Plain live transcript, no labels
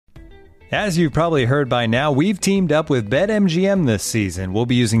As you've probably heard by now, we've teamed up with BetMGM this season. We'll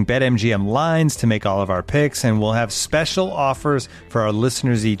be using BetMGM lines to make all of our picks, and we'll have special offers for our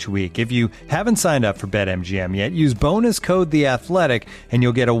listeners each week. If you haven't signed up for BetMGM yet, use bonus code The Athletic, and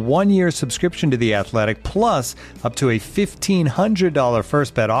you'll get a 1-year subscription to The Athletic, plus up to a $1,500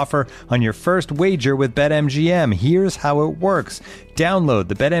 first bet offer on your first wager with BetMGM. Here's how it works. Download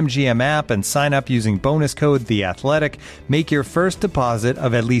the BetMGM app and sign up using bonus code The Athletic. Make your first deposit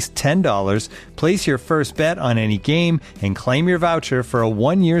of at least $10. Place your first bet on any game and claim your voucher for a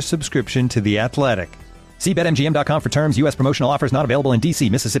 1-year subscription to The Athletic. See BetMGM.com for terms. U.S. promotional offers not available in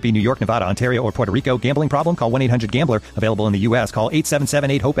D.C., Mississippi, New York, Nevada, Ontario, or Puerto Rico. Gambling problem? Call 1-800-GAMBLER. Available in the U.S. Call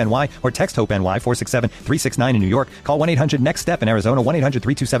 877-8-HOPE-NY or text HOPE-NY 467-369 in New York. Call 1-800-NEXT-STEP in Arizona.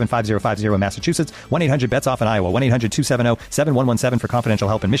 1-800-327-5050 in Massachusetts. 1-800-BETS-OFF in Iowa. 1-800-270-7117 for confidential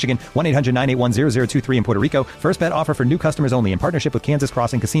help in Michigan. 1-800-981-0023 in Puerto Rico. First bet offer for new customers only in partnership with Kansas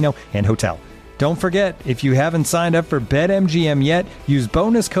Crossing Casino and Hotel. Don't forget, if you haven't signed up for BetMGM yet, use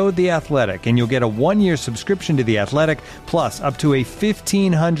bonus code The Athletic, and you'll get a 1-year subscription to The Athletic, plus up to a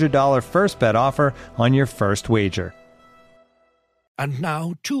 $1,500 first bet offer on your first wager. And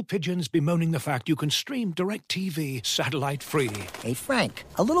now, two pigeons bemoaning the fact you can stream DirecTV satellite-free. Hey, Frank,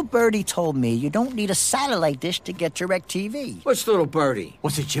 a little birdie told me you don't need a satellite dish to get DirecTV. What's little birdie?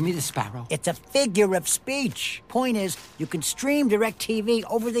 Was it Jimmy the Sparrow? It's a figure of speech. Point is, you can stream DirecTV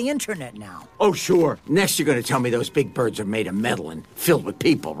over the internet now. Oh, sure. Next you're going to tell me those big birds are made of metal and filled with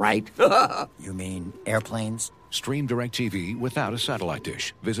people, right? You mean airplanes? Stream DirecTV without a satellite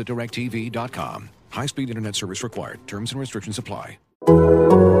dish. Visit DirecTV.com. High-speed internet service required. Terms and restrictions apply. The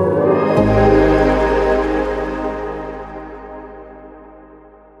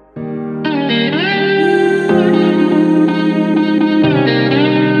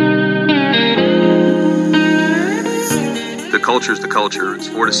culture is the culture. It's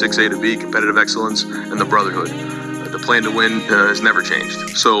 4 to 6 A to B, competitive excellence, and the brotherhood. The plan to win has never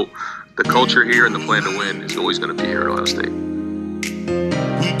changed. So the culture here and the plan to win is always going to be here at Ohio State.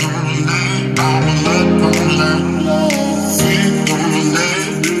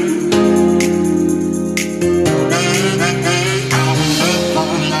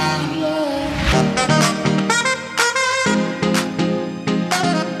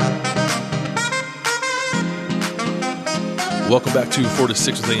 Welcome back to 4 to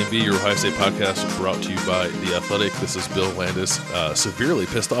 6 with A&B, your Ohio State podcast, brought to you by The Athletic. This is Bill Landis, severely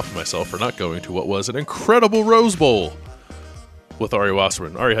pissed off at myself for not going to what was an incredible Rose Bowl with Ari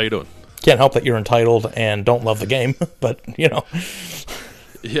Wasserman. Ari, how you doing? Can't help that you're entitled and don't love the game, but, you know.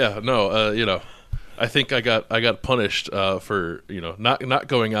 Yeah, no, I think I got punished for, not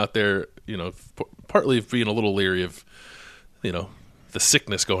going out there, partly being a little leery of, the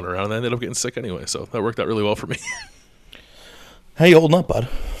sickness going around, and I ended up getting sick anyway, so that worked out really well for me. How you holding up, bud?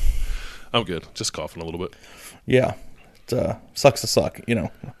 I'm good. Just coughing a little bit. Yeah. It sucks to suck,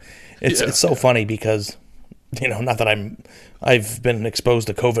 It's so funny because, not that I've been exposed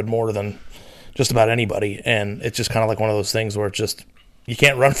to COVID more than just about anybody, and it's just kind of like one of those things where it's just, you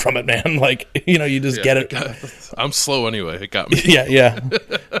can't run from it, man. Like, you just get it. I'm slow anyway. It got me. Yeah.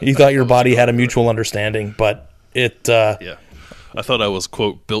 You thought your body had a mutual understanding, but it... yeah. I thought I was,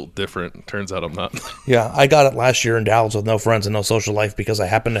 quote, built different. Turns out I'm not. Yeah, I got it last year in Dallas with no friends and no social life because I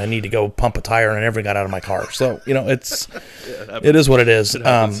happened to need to go pump a tire and I never got out of my car. So, it is what it is.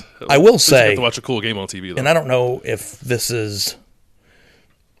 I will say... You have to watch a cool game on TV, though. And I don't know if this is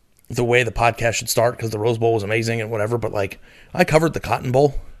the way the podcast should start because the Rose Bowl was amazing and whatever, but, I covered the Cotton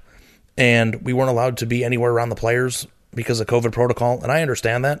Bowl and we weren't allowed to be anywhere around the players because of COVID protocol, and I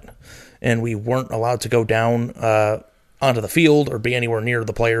understand that. And we weren't allowed to go down... onto the field or be anywhere near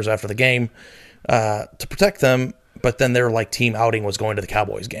the players after the game to protect them, but then their team outing was going to the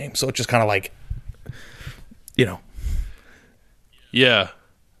Cowboys game. So it's just kind of Yeah.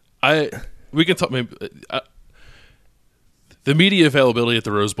 We can talk maybe the media availability at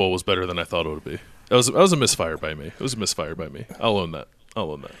the Rose Bowl was better than I thought it would be. That was a misfire by me. It was a misfire by me. I'll own that.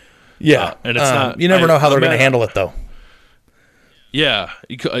 Yeah. And it's not, you never know how they're going to handle it though. Yeah,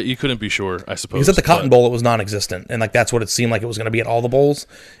 you couldn't be sure, I suppose. Because at the Cotton Bowl, it was non-existent, and that's what it seemed like it was going to be at all the bowls.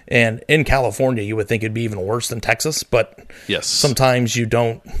 And in California, you would think it'd be even worse than Texas, but yes, sometimes you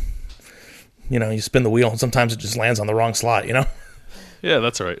don't. You spin the wheel, and sometimes it just lands on the wrong slot. Yeah,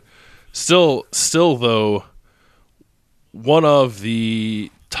 that's right. Still, though, one of the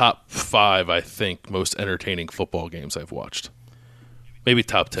top 5, I think, most entertaining football games I've watched. Maybe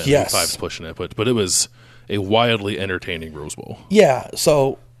top 10. Yes. 5 is pushing it, but it was a wildly entertaining Rose Bowl. Yeah,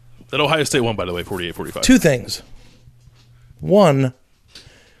 so... That Ohio State won, by the way, 48-45. Two things. One,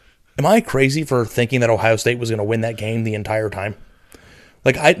 am I crazy for thinking that Ohio State was going to win that game the entire time?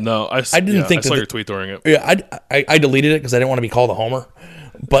 Like I didn't think I saw your tweet during it. Yeah, I deleted it because I didn't want to be called a homer.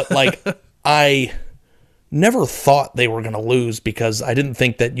 But like I never thought they were going to lose because I didn't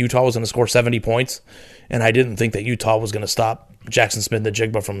think that Utah was going to score 70 points, and I didn't think that Utah was going to stop Jackson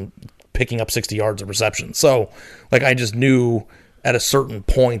Smith-Njigba from picking up 60 yards of reception. So like I just knew at a certain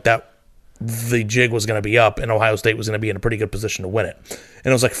point that the jig was going to be up and Ohio State was going to be in a pretty good position to win it.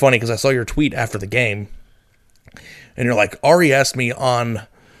 And it was like funny because I saw your tweet after the game, and you're like, Ari asked me on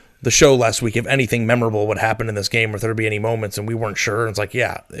the show last week if anything memorable would happen in this game or if there'd be any moments, and we weren't sure. And it's like,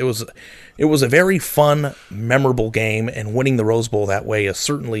 yeah, it was a very fun, memorable game, and winning the Rose Bowl that way is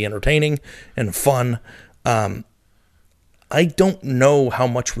certainly entertaining and fun. I don't know how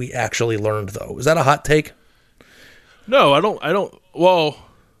much we actually learned, though. Is that a hot take? No, I don't. Well,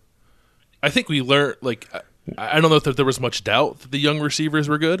 I think we learned, like, I don't know if there was much doubt that the young receivers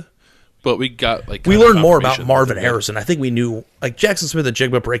were good, but we got, like, we learned more about Marvin Harrison. I think we knew, like, Jackson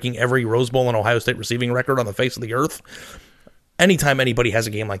Smith-Njigba breaking every Rose Bowl and Ohio State receiving record on the face of the earth. Anytime anybody has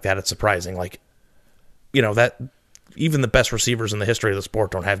a game like that, it's surprising. Like, you know, that even the best receivers in the history of the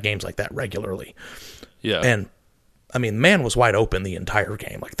sport don't have games like that regularly. Yeah. And, I mean, man was wide open the entire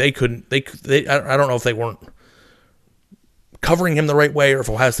game. Like, they couldn't, I don't know if they weren't covering him the right way or if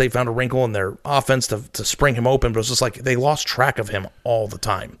Ohio State found a wrinkle in their offense to spring him open, but it was just like they lost track of him all the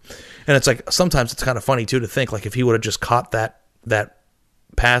time. And it's like sometimes it's kind of funny, too, to think like if he would have just caught that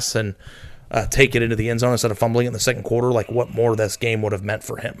pass and take it into the end zone instead of fumbling it in the second quarter, like what more this game would have meant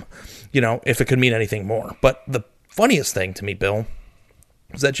for him, you know, if it could mean anything more. But the funniest thing to me, Bill,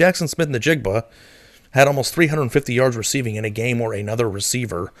 is that Jackson Smith-Njigba had almost 350 yards receiving in a game where another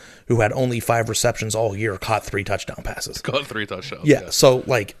receiver who had only 5 receptions all year caught 3 touchdown passes. Caught 3 touchdowns. Yeah, so,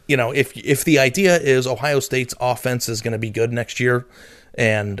 like, you know, if the idea is Ohio State's offense is going to be good next year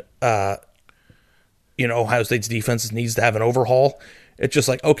and, you know, Ohio State's defense needs to have an overhaul, it's just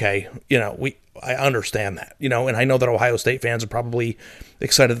like, okay, you know, I understand that, you know, and I know that Ohio State fans are probably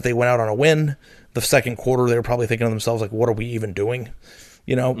excited that they went out on a win. The second quarter, they were probably thinking to themselves, like, what are we even doing?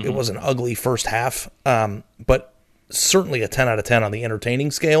 You know, It was an ugly first half, but certainly a 10 out of 10 on the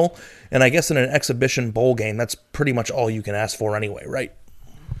entertaining scale. And I guess in an exhibition bowl game, that's pretty much all you can ask for anyway, right?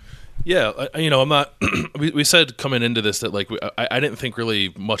 Yeah, you know, I'm not. we said coming into this that, like, I didn't think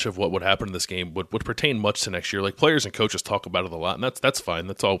really much of what would happen in this game would pertain much to next year. Like, players and coaches talk about it a lot, and that's fine.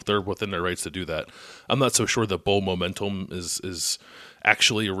 That's all. They're within their rights to do that. I'm not so sure that bowl momentum is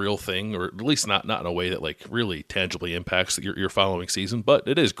actually a real thing, or at least not in a way that, like, really tangibly impacts your following season. But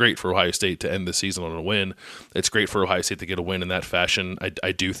it is great for Ohio State to end the season on a win. It's great for Ohio State to get a win in that fashion.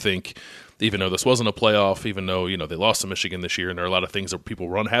 I do think, even though this wasn't a playoff, even though, you know, they lost to Michigan this year, and there are a lot of things that people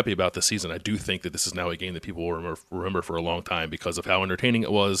were unhappy about this season, I do think that this is now a game that people will remember for a long time because of how entertaining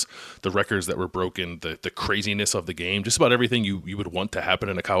it was, the records that were broken, the craziness of the game. Just about everything you would want to happen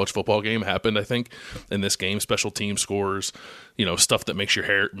in a college football game happened, I think, in this game. Special team scores, you know, stuff that makes you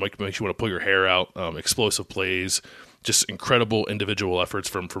want to pull your hair out, explosive plays, just incredible individual efforts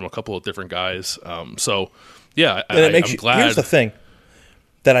from a couple of different guys. So, yeah, I'm glad. Here's the thing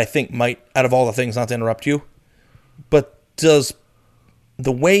that I think might, out of all the things, not to interrupt you, but does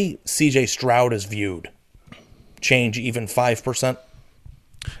the way C.J. Stroud is viewed change even 5%?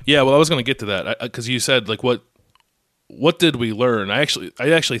 Yeah, well, I was going to get to that because you said, like, what did we learn? I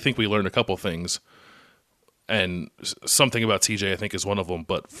actually think we learned a couple things, and something about C.J. I think is one of them.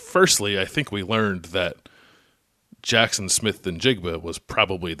 But firstly, I think we learned that Jackson Smith-Njigba was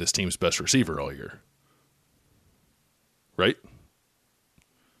probably this team's best receiver all year, right?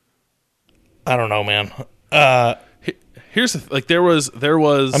 I don't know, man. Here's there was.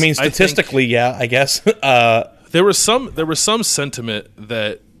 I mean, statistically, I guess. There was some sentiment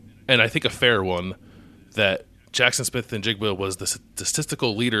that, and I think a fair one, that Jackson Smith-Njigba was the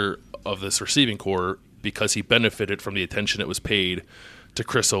statistical leader of this receiving corps because he benefited from the attention that was paid to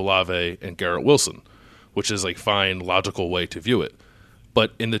Chris Olave and Garrett Wilson, which is a fine, logical way to view it.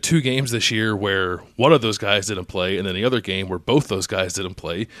 But in the 2 games this year where one of those guys didn't play and then the other game where both those guys didn't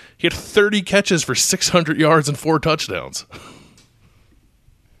play, he had 30 catches for 600 yards and 4 touchdowns.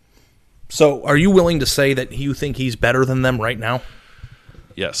 So are you willing to say that you think he's better than them right now?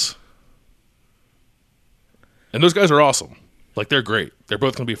 Yes. And those guys are awesome. Like, they're great. They're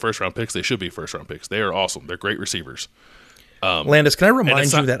both going to be first-round picks. They should be first-round picks. They are awesome. They're great receivers. Landis, can I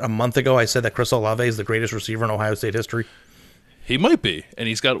remind you that a month ago I said that Chris Olave is the greatest receiver in Ohio State history? He might be, and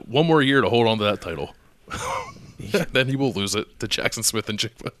he's got one more year to hold on to that title. Then he will lose it to Jackson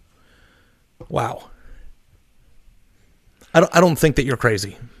Smith-Njigba. Wow. I don't think that you're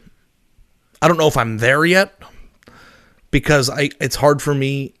crazy. I don't know if I'm there yet, because it's hard for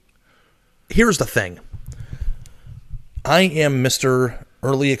me. Here's the thing. I am Mr.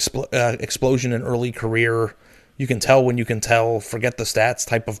 early explosion in early career. You can tell when you can tell, forget the stats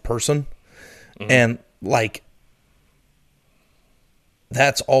type of person. Mm-hmm. And like,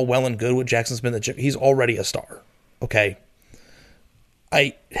 that's all well and good with Jackson Smith. He's already a star. Okay.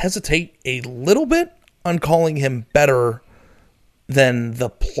 I hesitate a little bit on calling him better than the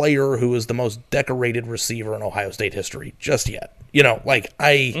player who is the most decorated receiver in Ohio State history just yet. You know, like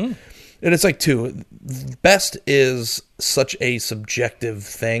and it's like best is such a subjective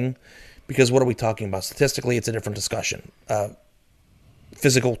thing because what are we talking about? Statistically, it's a different discussion.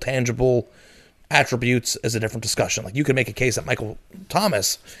 Physical, tangible attributes is a different discussion. Like you can make a case that Michael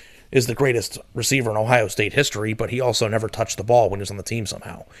Thomas is the greatest receiver in Ohio State history, but he also never touched the ball when he was on the team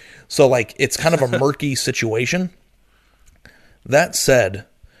somehow. So like it's kind of a murky situation. That said,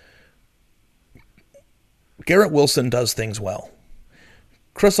 Garrett Wilson does things well.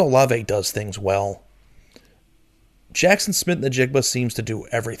 Chris Olave does things well. Jackson Smith-Njigba seems to do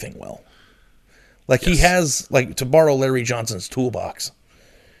everything well. Like he has, like to borrow Larry Johnson's toolbox,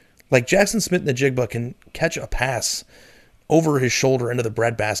 like Jackson Smith-Njigba can catch a pass over his shoulder into the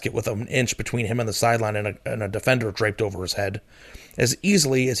breadbasket with an inch between him and the sideline and a defender draped over his head as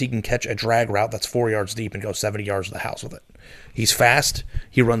easily as he can catch a drag route that's 4 yards deep and go 70 yards to the house with it. He's fast.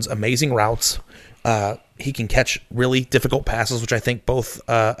 He runs amazing routes. He can catch really difficult passes, which I think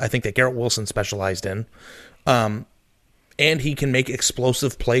that Garrett Wilson specialized in. And he can make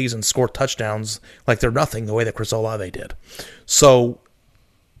explosive plays and score touchdowns like they're nothing the way that Chris Olave did. So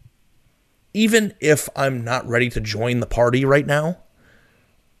even if I'm not ready to join the party right now,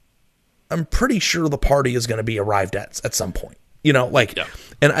 I'm pretty sure the party is going to be arrived at some point. You know, like, yeah.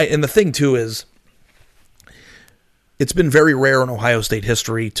 And the thing too is, it's been very rare in Ohio State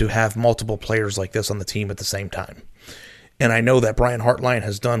history to have multiple players like this on the team at the same time. And I know that Brian Hartline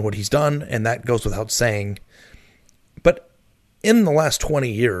has done what he's done, and that goes without saying. But in the last 20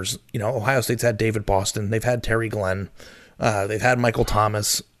 years, you know, Ohio State's had David Boston, they've had Terry Glenn, they've had Michael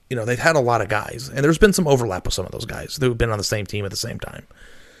Thomas. You know, they've had a lot of guys, and there's been some overlap with some of those guys who've been on the same team at the same time.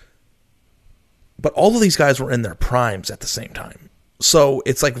 But all of these guys were in their primes at the same time. So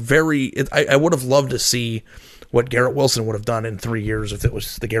it's like I would have loved to see what Garrett Wilson would have done in 3 years if it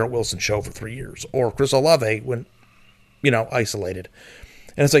was the Garrett Wilson show for 3 years, or Chris Olave when, you know, isolated.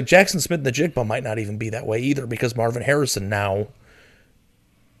 And it's like Jackson Smith-Njigba might not even be that way either because Marvin Harrison now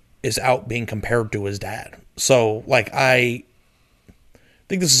is out being compared to his dad. So, like, I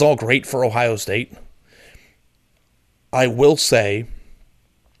think this is all great for Ohio State. I will say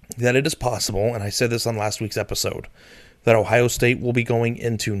that it is possible, and I said this on last week's episode, that Ohio State will be going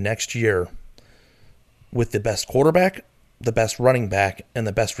into next year with the best quarterback, the best running back, and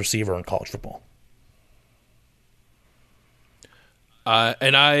the best receiver in college football.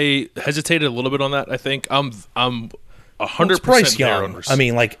 And I hesitated a little bit on that. I think I'm 100% Bryce there Young. on receiver. I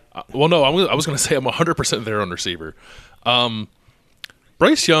mean, like, well, no, I was going to say I'm 100% there on receiver.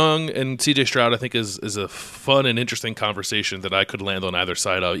 Bryce Young and C.J. Stroud, I think, is a fun and interesting conversation that I could land on either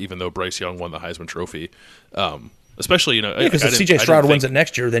side of, even though Bryce Young won the Heisman Trophy. Especially, you know, because if C.J. Stroud wins it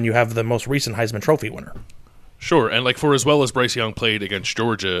next year, then you have the most recent Heisman Trophy winner. Sure, and like for as well as Bryce Young played against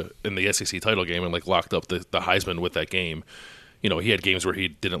Georgia in the SEC title game and like locked up the Heisman with that game, you know, he had games where he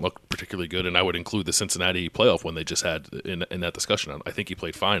didn't look particularly good, and I would include the Cincinnati playoff one they just had in that discussion. I think he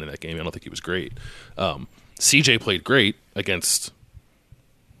played fine in that game. I don't think he was great. CJ played great against,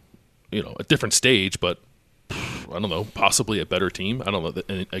 you know, a different stage, but I don't know, possibly a better team. I don't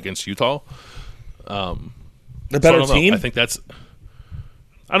know, against Utah. A better team? I think that's.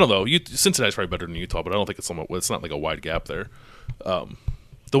 I don't know. Cincinnati's probably better than Utah, but I don't think it's not like a wide gap there.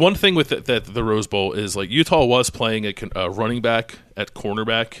 The one thing with the Rose Bowl is like Utah was playing a running back at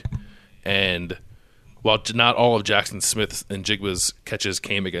cornerback, and while not all of Jackson Smith-Njigba's catches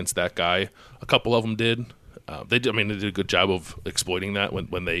came against that guy, a couple of them did. They did a good job of exploiting that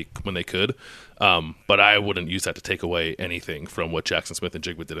when they could. But I wouldn't use that to take away anything from what Jackson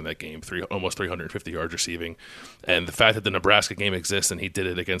Smith-Njigba did in that game. Almost 350 yards receiving, and the fact that the Nebraska game exists and he did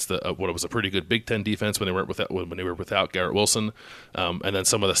it against what was a pretty good Big Ten defense when they were without Garrett Wilson, and then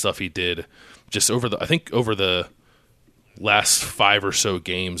some of the stuff he did just over the last 5 or so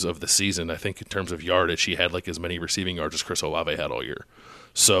games of the season. I think in terms of yardage, he had like as many receiving yards as Chris Olave had all year.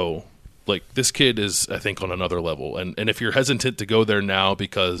 So. Like, this kid is, I think, on another level. And if you're hesitant to go there now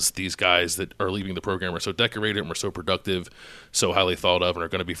because these guys that are leaving the program are so decorated and were so productive, so highly thought of, and are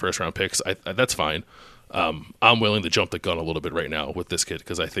going to be first-round picks, that's fine. I'm willing to jump the gun a little bit right now with this kid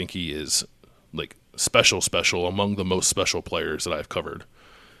because I think he is, like, special among the most special players that I've covered,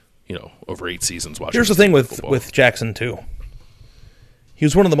 you know, over 8 seasons watching. Here's the thing with Jackson, too. He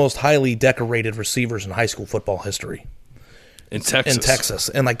was one of the most highly decorated receivers in high school football history. In Texas.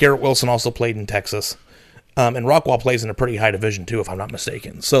 And like Garrett Wilson also played in Texas. And Rockwall plays in a pretty high division too, if I'm not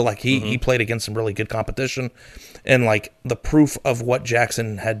mistaken. So like he played against some really good competition, and like the proof of what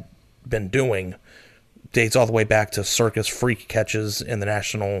Jackson had been doing dates all the way back to circus freak catches in the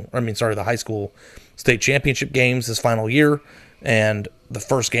the high school state championship games his final year, and the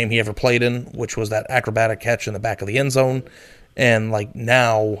first game he ever played in, which was that acrobatic catch in the back of the end zone, and like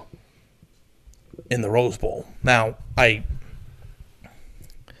now in the Rose Bowl. Now I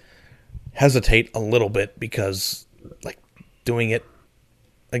hesitate a little bit because like doing it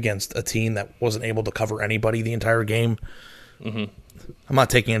against a team that wasn't able to cover anybody the entire game. I'm not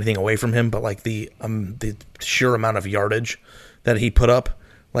taking anything away from him, but like the sheer amount of yardage that he put up,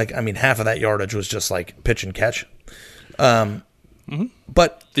 like, I mean, half of that yardage was just like pitch and catch.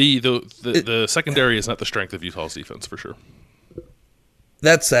 But the secondary is not the strength of Utah's defense for sure.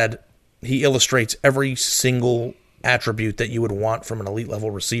 That said, he illustrates every single attribute that you would want from an elite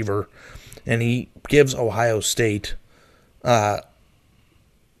level receiver, and he gives Ohio State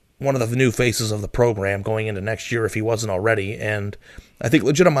one of the new faces of the program going into next year if he wasn't already, and I think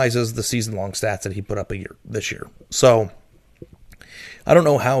legitimizes the season-long stats that he put up this year. So I don't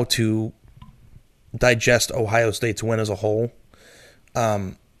know how to digest Ohio State's win as a whole.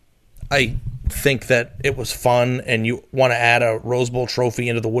 I think that it was fun, and you want to add a Rose Bowl trophy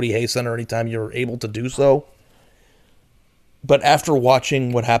into the Woody Hayes Center anytime you're able to do so. But after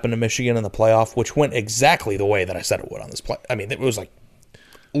watching what happened to Michigan in the playoff, which went exactly the way that I said it would on this play, I mean, it was like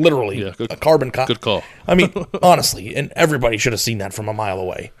literally a carbon copy. Good call. I mean, honestly, and everybody should have seen that from a mile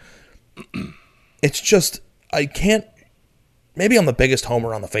away. It's just, I can't, maybe I'm the biggest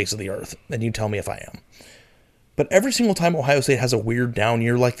homer on the face of the earth, and you tell me if I am. But every single time Ohio State has a weird down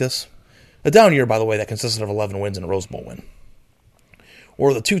year like this, a down year, by the way, that consisted of 11 wins and a Rose Bowl win,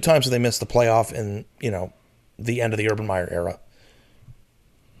 or the two times that they missed the playoff in, the end of the Urban Meyer era,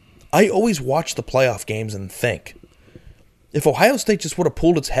 I always watch the playoff games and think, if Ohio State just would have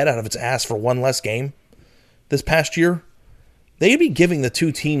pulled its head out of its ass for one less game this past year, they'd be giving the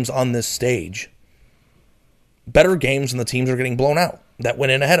two teams on this stage better games than the teams are getting blown out that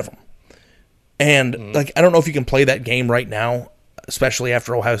went in ahead of them. And I don't know if you can play that game right now, especially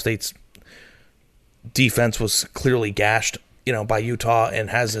after Ohio State's defense was clearly gashed, by Utah and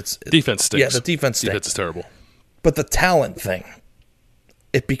has its defense stinks. Yeah, the defense stinks. Defense is terrible. But the talent thing,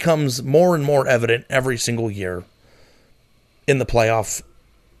 it becomes more and more evident every single year in the playoff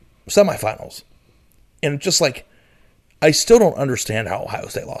semifinals. And just like, I still don't understand how Ohio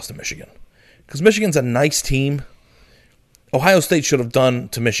State lost to Michigan. Because Michigan's a nice team. Ohio State should have done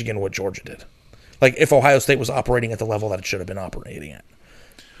to Michigan what Georgia did. Like, if Ohio State was operating at the level that it should have been operating at.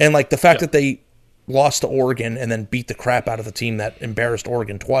 And, like, the fact that they lost to Oregon and then beat the crap out of the team that embarrassed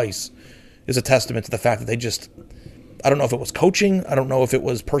Oregon twice is a testament to the fact that they just, I don't know if it was coaching. I don't know if it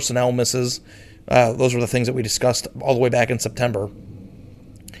was personnel misses. Those were the things that we discussed all the way back in September.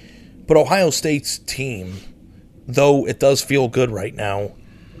 But Ohio State's team, though it does feel good right now,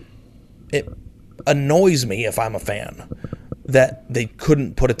 it annoys me if I'm a fan that they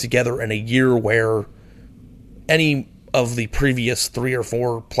couldn't put it together in a year where any of the previous 3 or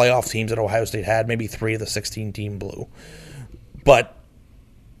 4 playoff teams that Ohio State had, maybe 3 of the 16 team blew, but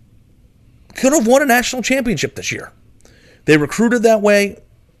could have won a national championship this year. They recruited that way.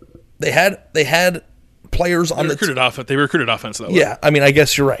 They had players on They recruited offense that way. Yeah, I mean, I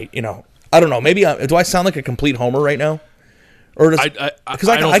guess you're right. I don't know. Maybe do I sound like a complete homer right now? Or because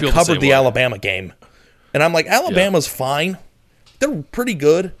I covered the Alabama game, and I'm like, Alabama's fine. They're pretty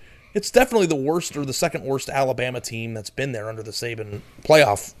good. It's definitely the worst or the second worst Alabama team that's been there under the Saban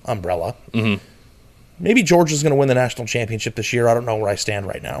playoff umbrella. Mm-hmm. Maybe Georgia's going to win the national championship this year. I don't know where I stand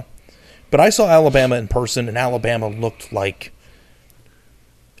right now. But I saw Alabama in person, and Alabama looked like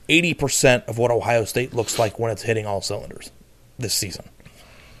 80% of what Ohio State looks like when it's hitting all cylinders this season.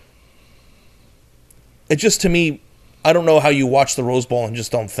 It just, to me, I don't know how you watch the Rose Bowl and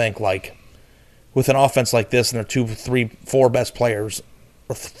just don't think, like, with an offense like this and their 2, 3, 4 best players,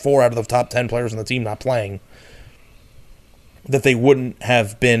 or 4 out of the top 10 players on the team not playing, that they wouldn't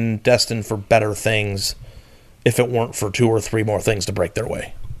have been destined for better things if it weren't for 2 or 3 more things to break their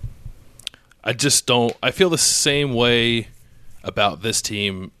way. I just don't. I feel the same way about this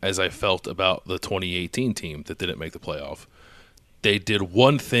team as I felt about the 2018 team that didn't make the playoff. They did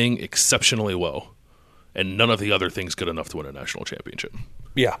one thing exceptionally well, and none of the other things good enough to win a national championship.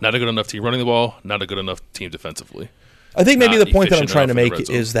 Yeah. Not a good enough team running the ball, not a good enough team defensively. I think maybe the point that I'm trying to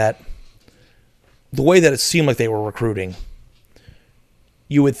make is that the way that it seemed like they were recruiting,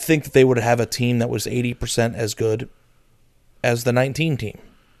 you would think that they would have a team that was 80% as good as the 19 team.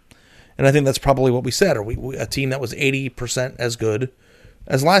 And I think that's probably what we said. Are we a team that was 80% as good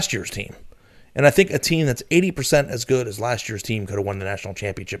as last year's team? And I think a team that's 80% as good as last year's team could have won the national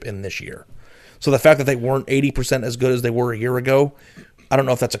championship in this year. So the fact that they weren't 80% as good as they were a year ago, I don't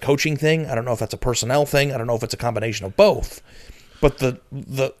know if that's a coaching thing. I don't know if that's a personnel thing. I don't know if it's a combination of both. But the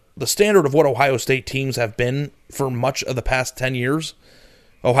standard of what Ohio State teams have been for much of the past 10 years,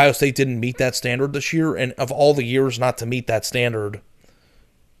 Ohio State didn't meet that standard this year. And of all the years not to meet that standard,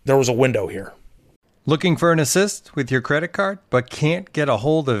 there was a window here. Looking for an assist with your credit card, but can't get a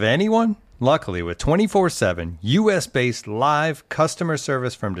hold of anyone? Luckily, with 24/7 U.S.-based live customer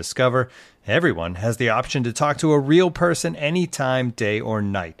service from Discover, everyone has the option to talk to a real person anytime, day or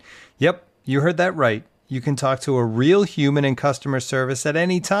night. Yep, you heard that right. You can talk to a real human in customer service at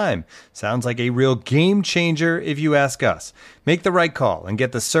any time. Sounds like a real game changer if you ask us. Make the right call and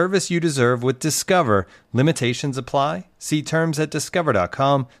get the service you deserve with Discover. Limitations apply. See terms at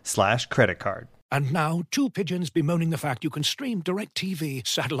discover.com/creditcard. And now, two pigeons bemoaning the fact you can stream DirecTV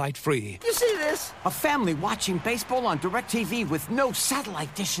satellite-free. You see this? A family watching baseball on DirecTV with no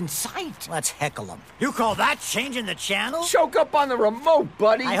satellite dish in sight. Let's heckle them. You call that changing the channel? Choke up on the remote,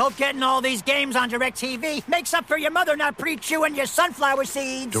 buddy. I hope getting all these games on DirecTV makes up for your mother not pre-chewing your sunflower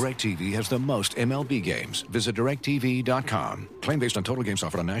seeds. DirecTV has the most MLB games. Visit DirecTV.com. Claim based on total games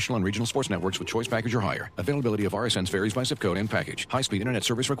offered on national and regional sports networks with choice package or higher. Availability of RSNs varies by zip code and package. High-speed internet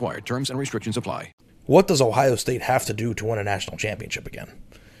service required. Terms and restrictions apply. What does Ohio State have to do to win a national championship again?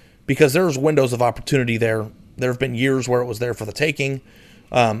 Because there's windows of opportunity there. There have been years where it was there for the taking.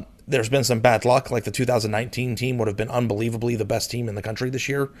 There's been some bad luck, like the 2019 team would have been unbelievably the best team in the country this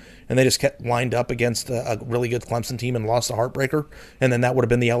year, and they just kept lined up against a really good Clemson team and lost a heartbreaker, and then that would have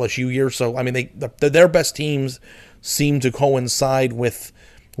been the LSU year. So, I mean, their best teams seem to coincide with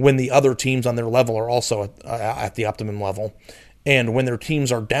when the other teams on their level are also at the optimum level. And when their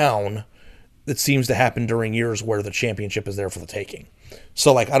teams are down, it seems to happen during years where the championship is there for the taking.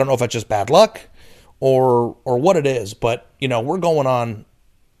 So, like, I don't know if that's just bad luck or what it is, but, you know, we're going on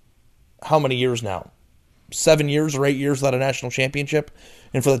how many years now? 7 years or 8 years without a national championship?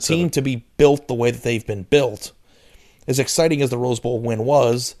 And for the team to be built the way that they've been built, as exciting as the Rose Bowl win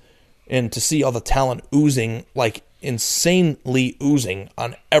was, and to see all the talent oozing, like insanely oozing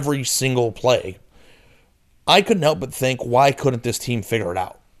on every single play, I couldn't help but think, why couldn't this team figure it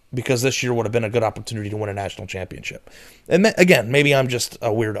out? Because this year would have been a good opportunity to win a national championship. And again, maybe I'm just a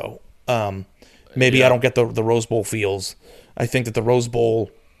weirdo. Maybe I don't get the Rose Bowl feels. I think that the Rose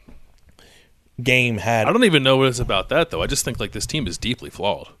Bowl game had... I don't even know what it's about that, though. I just think, like, this team is deeply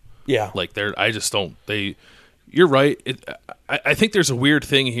flawed. Yeah. Like, I just don't... You're right. I think there's a weird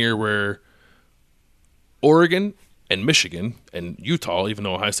thing here where Oregon and Michigan and Utah, even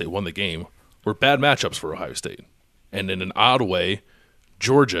though Ohio State won the game, were bad matchups for Ohio State. And in an odd way,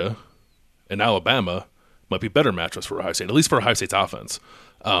 Georgia and Alabama might be better matchups for Ohio State, at least for Ohio State's offense,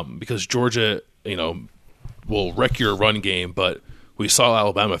 because Georgia, you know, will wreck your run game, but we saw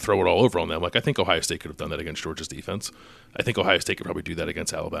Alabama throw it all over on them. Like, I think Ohio State could have done that against Georgia's defense. I think Ohio State could probably do that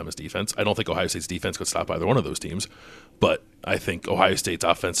against Alabama's defense. I don't think Ohio State's defense could stop either one of those teams, but I think Ohio State's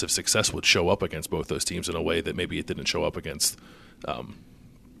offensive success would show up against both those teams in a way that maybe it didn't show up against.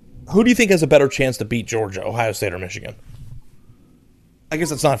 Who do you think has a better chance to beat Georgia, Ohio State or Michigan? I guess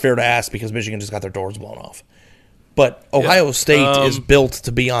it's not fair to ask because Michigan just got their doors blown off. But Ohio State is built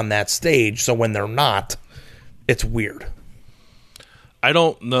to be on that stage, so when they're not, it's weird. I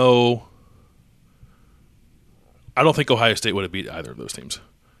don't know. I don't think Ohio State would have beat either of those teams.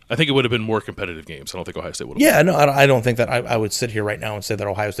 I think it would have been more competitive games. I don't think Ohio State would have. Yeah, no, I don't think that I would sit here right now and say that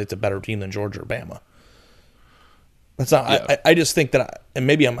Ohio State's a better team than Georgia or Bama. That's not. Yeah. I just think that, and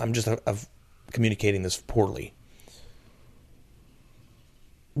maybe I'm just communicating this poorly.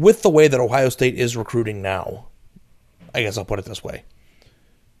 With the way that Ohio State is recruiting now, I guess I'll put it this way.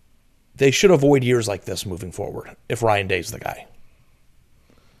 They should avoid years like this moving forward if Ryan Day's the guy.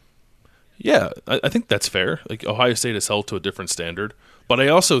 Yeah, I think that's fair. Like, Ohio State is held to a different standard. But I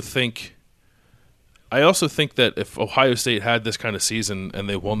also think that if Ohio State had this kind of season and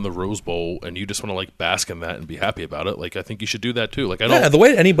they won the Rose Bowl and you just want to, like, bask in that and be happy about it, like, I think you should do that too. Like, I don't. Yeah, the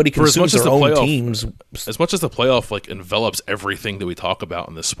way anybody consumes their own teams. As much as the playoff, like, envelops everything that we talk about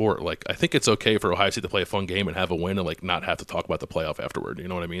in this sport, like, I think it's okay for Ohio State to play a fun game and have a win and, like, not have to talk about the playoff afterward. You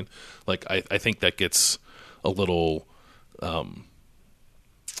know what I mean? Like, I think that gets a little, I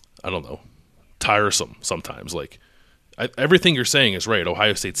don't know, tiresome sometimes. Like, everything you're saying is right.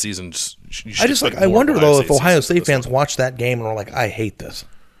 Ohio State season. I wonder though if Ohio State fans watch that game and are like, I hate this.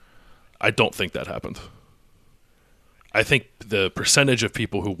 I don't think that happened. I think the percentage of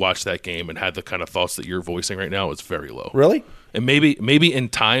people who watched that game and had the kind of thoughts that you're voicing right now is very low. Really? And maybe in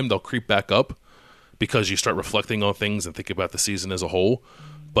time they'll creep back up because you start reflecting on things and thinking about the season as a whole.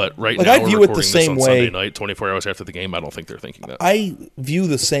 But right now, I view we're it the recording same this on way. Sunday night, 24 hours after the game. I don't think they're thinking that. I view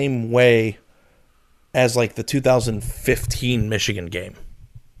the same way as like the 2015 Michigan game,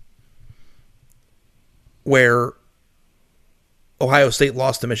 where Ohio State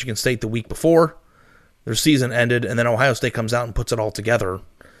lost to Michigan State the week before. Their season ended, and then Ohio State comes out and puts it all together.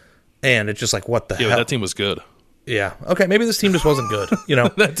 And it's just like, what the hell? Yeah, that team was good. Yeah. Okay, maybe this team just wasn't good, you know.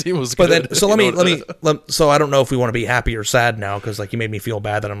 That team was But good. then, so so I don't know if we want to be happy or sad now, because like you made me feel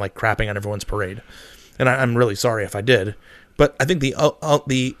bad that I'm like crapping on everyone's parade, and I'm really sorry if I did. But I think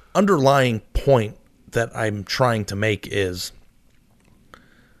the underlying point that I'm trying to make is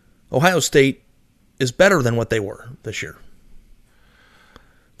Ohio State is better than what they were this year.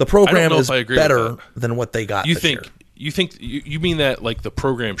 The program is better than what they got this year. You mean that like the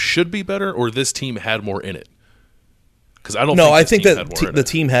program should be better, or this team had more in it? Because I don't. No, think I this think team that had more in the it.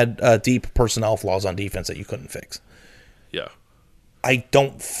 team had deep personnel flaws on defense that you couldn't fix. Yeah. I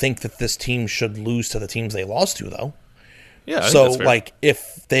don't think that this team should lose to the teams they lost to, though. Yeah. I think So, that's fair. like,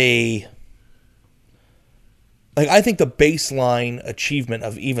 if they... Like, I think the baseline achievement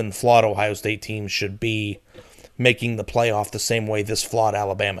of even flawed Ohio State teams should be making the playoff the same way this flawed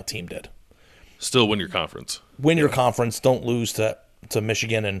Alabama team did. Still win your conference. Win your conference, don't lose to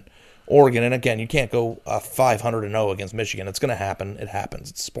Michigan and Oregon. And again, you can't go 500-0 against Michigan. It's going to happen. It happens.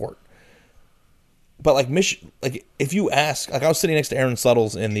 It's sport. But like if you ask, like I was sitting next to Aaron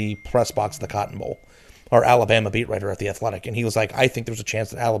Suttles in the press box of the Cotton Bowl, our Alabama beat writer at The Athletic, and he was like, I think there's a chance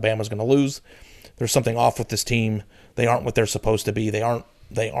that Alabama's going to lose. There's something off with this team. They aren't what they're supposed to be. They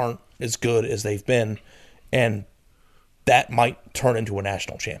aren't as good as they've been, and that might turn into a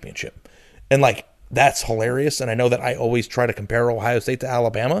national championship. And like that's hilarious. And I know that I always try to compare Ohio State to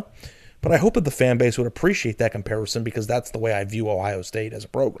Alabama, but I hope that the fan base would appreciate that comparison, because that's the way I view Ohio State as a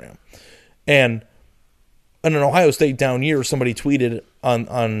program. And in an Ohio State down year, somebody tweeted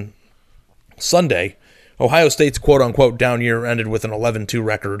on Sunday, Ohio State's quote-unquote down year ended with an 11-2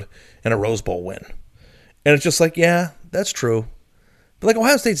 record and a Rose Bowl win. And it's just like, yeah, that's true. But like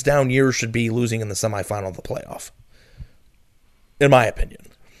Ohio State's down year should be losing in the semifinal of the playoff, in my opinion.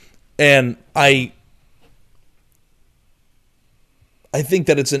 And I think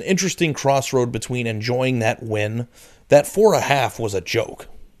that it's an interesting crossroad between enjoying that win. That 4.5 was a joke.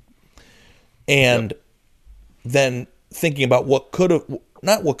 And then thinking about what could have,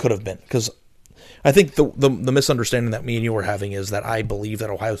 not what could have been, because I think the misunderstanding that me and you were having is that I believe that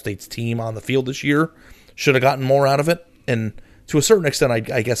Ohio State's team on the field this year should have gotten more out of it. And to a certain extent,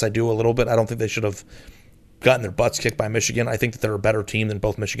 I guess I do a little bit. I don't think they should have gotten their butts kicked by Michigan. I think that they're a better team than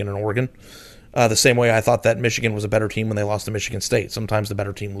both Michigan and Oregon. The same way I thought that Michigan was a better team when they lost to Michigan State. Sometimes the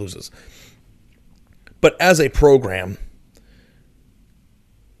better team loses. But as a program,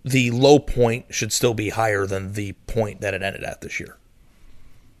 the low point should still be higher than the point that it ended at this year.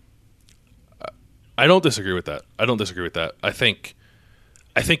 I don't disagree with that. I think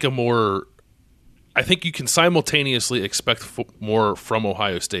you can simultaneously expect more from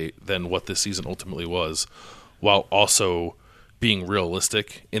Ohio State than what this season ultimately was, while also being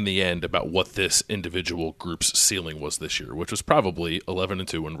realistic in the end about what this individual group's ceiling was this year, which was probably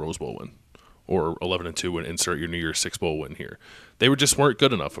 11-2 in Rose Bowl win, or 11-2 and insert your New Year's Six Bowl win here. They just weren't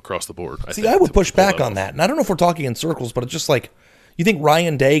good enough across the board. I would push back on that. And I don't know if we're talking in circles, but it's just like, you think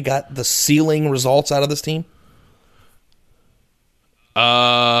Ryan Day got the ceiling results out of this team?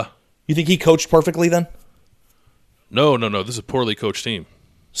 You think he coached perfectly then? No. This is a poorly coached team.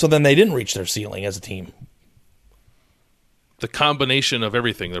 So then they didn't reach their ceiling as a team. The combination of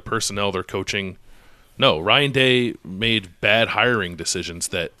everything, their personnel, their coaching. No, Ryan Day made bad hiring decisions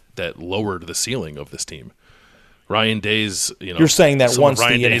that lowered the ceiling of this team. Ryan Day's, you're saying that once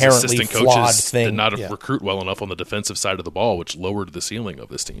Ryan the Day's inherently assistant flawed coaches thing did not recruit well enough on the defensive side of the ball, which lowered the ceiling of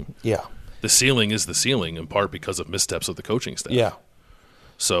this team. Yeah. The ceiling is the ceiling in part because of missteps of the coaching staff. Yeah.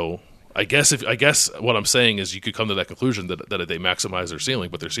 So I guess what I'm saying is you could come to that conclusion that they maximize their ceiling,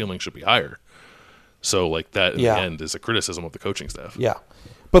 but their ceiling should be higher. So like that in the end is a criticism of the coaching staff. Yeah.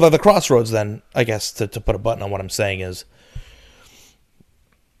 But the crossroads then, I guess, to put a button on what I'm saying is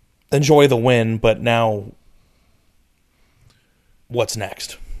enjoy the win, but now what's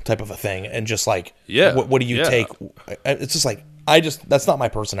next type of a thing. And just like, what do you take? It's just like, that's not my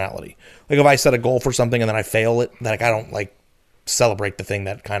personality. Like if I set a goal for something and then I fail it, like I don't like celebrate the thing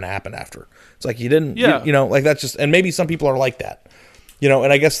that kind of happened after. It's like you didn't, like that's just, and maybe some people are like that,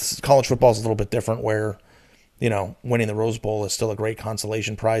 and I guess college football is a little bit different where winning the Rose Bowl is still a great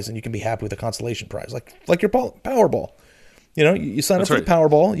consolation prize, and you can be happy with a consolation prize, like your Powerball. You signed up for the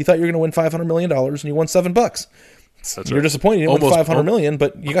Powerball. You thought you were going to win $500 million, and you won $7. You're disappointed you didn't win $500 million,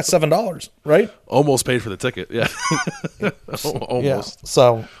 but you got $7, right? Almost paid for the ticket. Yeah, almost. Yeah.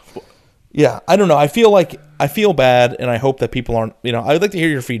 So, yeah, I don't know. I feel bad, and I hope that people aren't. I'd like to hear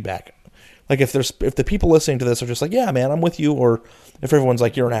your feedback. Like if the people listening to this are just like, yeah, man, I'm with you, or if everyone's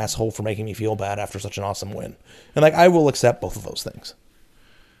like, you're an asshole for making me feel bad after such an awesome win, and like I will accept both of those things.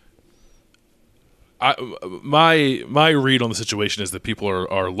 My read on the situation is that people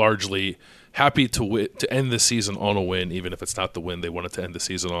are largely happy to end the season on a win, even if it's not the win they wanted to end the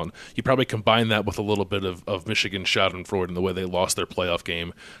season on. You probably combine that with a little bit of Michigan schadenfreude in the way they lost their playoff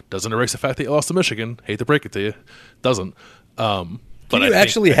game. Doesn't erase the fact that you lost to Michigan. Hate to break it to you. Doesn't. Do you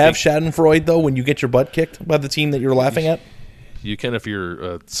actually have schadenfreude, though, when you get your butt kicked by the team that you're laughing at? You can if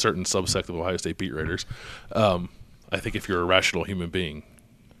you're a certain subsect of Ohio State beat writers. I think if you're a rational human being,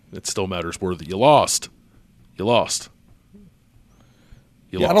 it still matters more that you lost. You lost.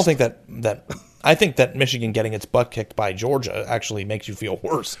 I don't think that I think that Michigan getting its butt kicked by Georgia actually makes you feel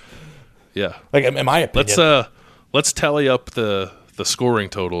worse. Yeah. Like in my opinion. Let's tally up the scoring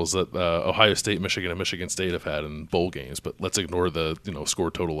totals that Ohio State, Michigan, and Michigan State have had in bowl games, but let's ignore the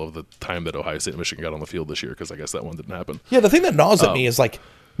score total of the time that Ohio State and Michigan got on the field this year, because I guess that one didn't happen. Yeah, the thing that gnaws at me is like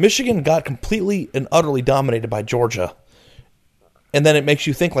Michigan got completely and utterly dominated by Georgia. And then it makes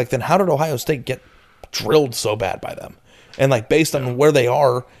you think, like, then how did Ohio State get drilled so bad by them? And, like, based on where they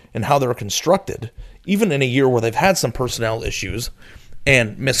are and how they're constructed, even in a year where they've had some personnel issues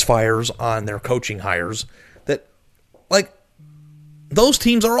and misfires on their coaching hires, that, like, those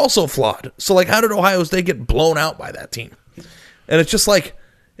teams are also flawed. So, like, how did Ohio State get blown out by that team? And it's just like...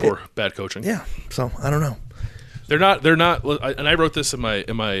 bad coaching. Yeah, so I don't know. They're not, and I wrote this in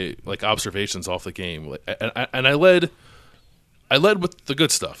my like observations off the game, and I led with the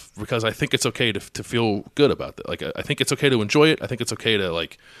good stuff because I think it's okay to feel good about that. Like I think it's okay to enjoy it. I think it's okay to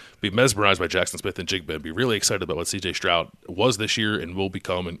like be mesmerized by Jackson Smith and Jigba and be really excited about what C.J. Stroud was this year and will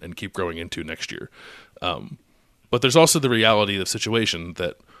become and keep growing into next year. But there's also the reality of the situation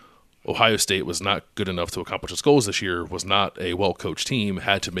that Ohio State was not good enough to accomplish its goals this year, was not a well-coached team,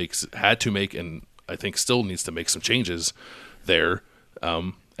 had to make, and I think still needs to make some changes there,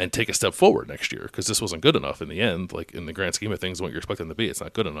 and take a step forward next year, because this wasn't good enough in the end. Like in the grand scheme of things, what you're expecting to be, it's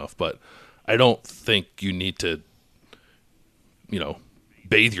not good enough. But I don't think you need to,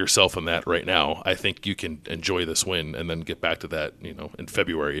 bathe yourself in that right now. I think you can enjoy this win and then get back to that, in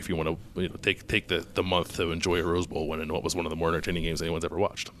February if you want to, take the month to enjoy a Rose Bowl win and what was one of the more entertaining games anyone's ever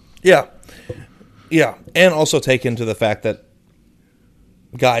watched. Yeah, and also take into the fact that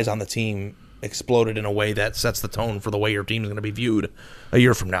guys on the team exploded in a way that sets the tone for the way your team is going to be viewed a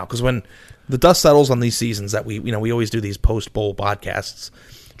year from now. Because when the dust settles on these seasons, that we always do these post-bowl podcasts,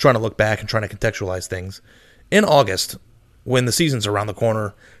 trying to look back and trying to contextualize things. In August, when the season's around the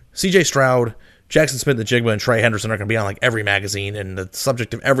corner, C.J. Stroud, Jackson Smith, the Jigba, and Trey Henderson are going to be on like every magazine and the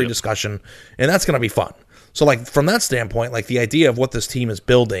subject of every discussion, and that's going to be fun. So like from that standpoint, like the idea of what this team is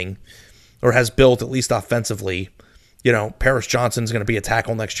building or has built, at least offensively, Paris Johnson's going to be a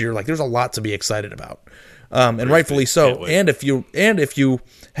tackle next year. Like, there's a lot to be excited about, and rightfully so. And if you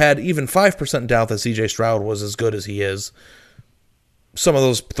had even 5% doubt that C.J. Stroud was as good as he is, some of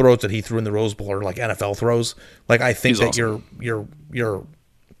those throws that he threw in the Rose Bowl are like NFL throws. Like, I think that awesome. You're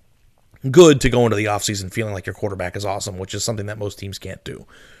good to go into the offseason feeling like your quarterback is awesome, which is something that most teams can't do.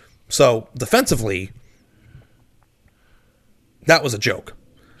 So defensively, that was a joke.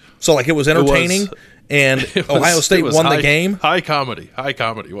 So like it was entertaining. And Ohio State won the game. High comedy.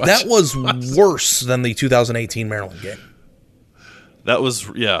 Watch. That was worse than the 2018 Maryland game. That was,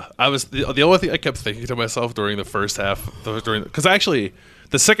 yeah. I was the only thing I kept thinking to myself during the first half, because actually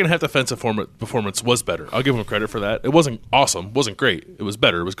the second half defensive performance was better. I'll give them credit for that. It wasn't awesome, wasn't great. It was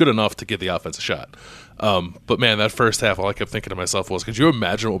better. It was good enough to give the offense a shot. But man, that first half, all I kept thinking to myself was, could you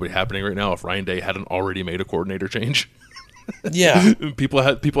imagine what would be happening right now if Ryan Day hadn't already made a coordinator change? Yeah, people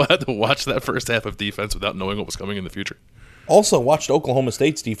had to watch that first half of defense without knowing what was coming in the future. Also, watched Oklahoma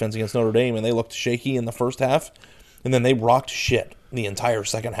State's defense against Notre Dame, and they looked shaky in the first half, and then they rocked shit the entire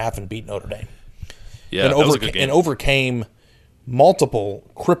second half and beat Notre Dame. Yeah, that was a good game. And overcame multiple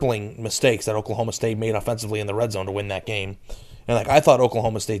crippling mistakes that Oklahoma State made offensively in the red zone to win that game. And like I thought,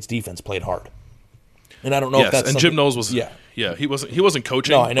 Oklahoma State's defense played hard. And I don't know if that's Jim Knowles was he wasn't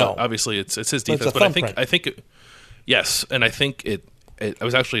coaching. No, I know. Obviously, it's his defense, but I think. Yes, and I think I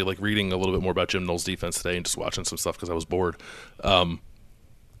was actually like reading a little bit more about Jim Knowles' defense today and just watching some stuff because I was bored.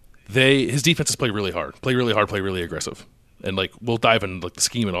 His defenses play really hard, play really aggressive. And like we'll dive into like the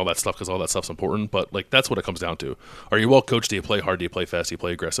scheme and all that stuff because all that stuff's important. But like that's what it comes down to. Are you well coached? Do you play hard? Do you play fast? Do you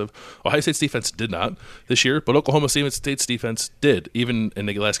play aggressive? Ohio State's defense did not this year, but Oklahoma State's defense did, even in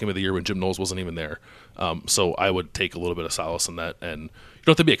the last game of the year when Jim Knowles wasn't even there. So I would take a little bit of solace in that. And you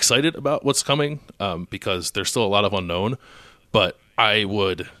don't have to be excited about what's coming because there's still a lot of unknown. But I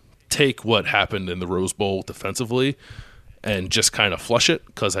would take what happened in the Rose Bowl defensively and just kind of flush it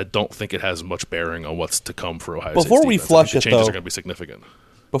because I don't think it has much bearing on what's to come for Ohio State. Before we flush it, the changes though, are going to be significant.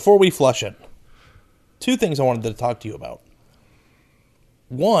 Before we flush it, two things I wanted to talk to you about.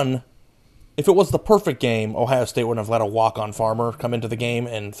 One, if it was the perfect game, Ohio State wouldn't have let a walk-on Farmer come into the game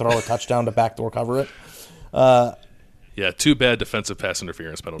and throw a touchdown to backdoor cover it. Yeah, 2 bad defensive pass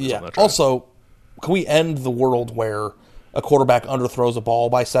interference penalties on that drive. Also, can we end the world where a quarterback underthrows a ball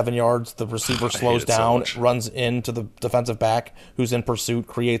by 7 yards, the receiver slows down, runs into the defensive back who's in pursuit,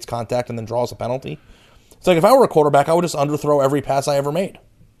 creates contact, and then draws a penalty? It's like if I were a quarterback, I would just underthrow every pass I ever made.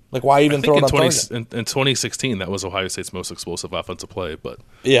 Like, why even throw it on target? In 2016, that was Ohio State's most explosive offensive play. But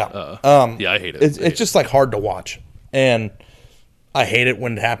yeah, I hate it. It's just like hard to watch, and I hate it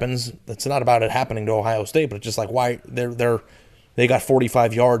when it happens. It's not about it happening to Ohio State, but it's just like why they got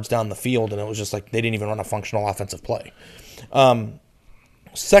 45 yards down the field, and it was just like they didn't even run a functional offensive play.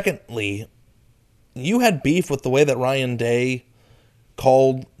 Secondly, you had beef with the way that Ryan Day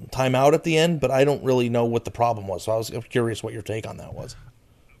called timeout at the end, but I don't really know what the problem was. So I was curious what your take on that was.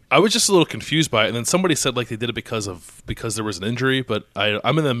 I was just a little confused by it, and then somebody said like they did it because there was an injury, but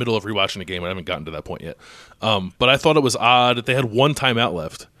I'm in the middle of rewatching the game. I haven't gotten to that point yet. But I thought it was odd that they had 1 timeout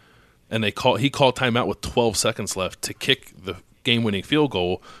left, and he called timeout with 12 seconds left to kick the game-winning field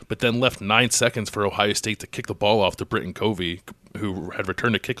goal, but then left 9 seconds for Ohio State to kick the ball off to Britton Covey, who had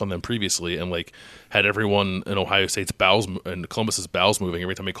returned a kick on them previously, and like had everyone in Ohio State's bowels and Columbus's bowels moving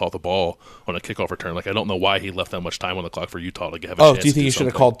every time he called the ball on a kickoff return. Like I don't know why he left that much time on the clock for Utah to have a chance. Do you think he should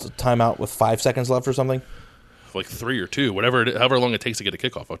have called timeout with 5 seconds left or something? Like 3 or 2, however long it takes to get a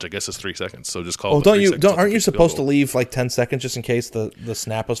kickoff, which I guess is 3 seconds. So just call. Aren't you supposed to leave like 10 seconds just in case the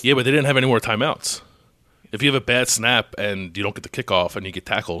snap was? Yeah, but they didn't have any more timeouts. If you have a bad snap and you don't get the kickoff and you get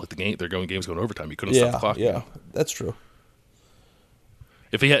tackled at the game, game's going overtime. You couldn't stop the clock. Yeah, that's true.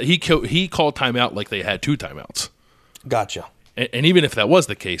 If he called timeout like they had 2 timeouts. Gotcha. And even if that was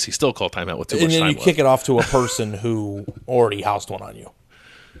the case, he still called timeout with too much time left. And then you kick it off to a person who already housed one on you.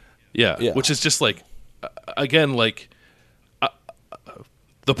 Yeah, which is just like, again, like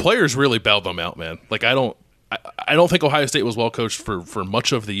the players really bailed them out, man. Like I don't think Ohio State was well coached for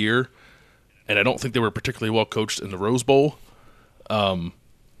much of the year. And I don't think they were particularly well coached in the Rose Bowl.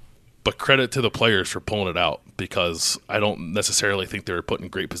 But credit to the players for pulling it out because I don't necessarily think they were put in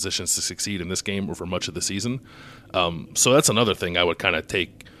great positions to succeed in this game or for much of the season. So that's another thing I would kind of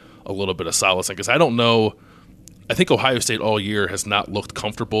take a little bit of solace in because I don't know. I think Ohio State all year has not looked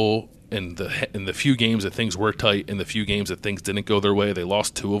comfortable in the few games that things were tight, in the few games that things didn't go their way. They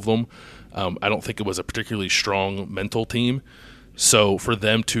lost 2 of them. I don't think it was a particularly strong mental team. So for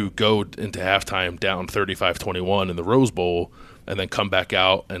them to go into halftime down 35-21 in the Rose Bowl and then come back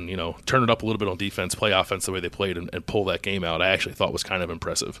out and, turn it up a little bit on defense, play offense the way they played and pull that game out, I actually thought was kind of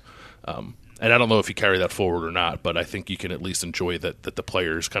impressive. And I don't know if you carry that forward or not, but I think you can at least enjoy that the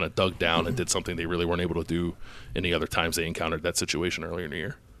players kind of dug down and did something they really weren't able to do any other times they encountered that situation earlier in the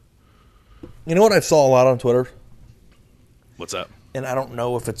year. You know what I saw a lot on Twitter? What's that? And I don't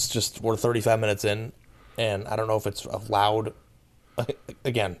know if it's just we're 35 minutes in, and I don't know if it's loud.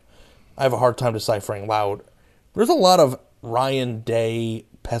 Again, I have a hard time deciphering loud. There's a lot of Ryan Day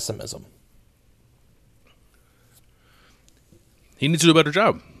pessimism. He needs to do a better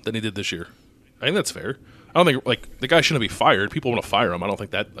job than he did this year. I think that's fair. I don't think the guy shouldn't be fired. People want to fire him. I don't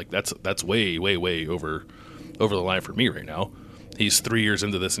think that that's way over the line for me right now. He's 3 years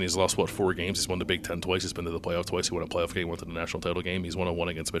into this and he's lost 4 games. He's won the Big Ten twice. He's been to the playoff twice. He won a playoff game, went to the national title game. He's won a 1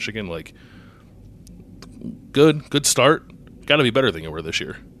 against Michigan. Like, good start. Got to be better than you were this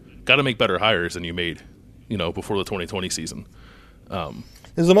year. Got to make better hires than you made, before the 2020 season.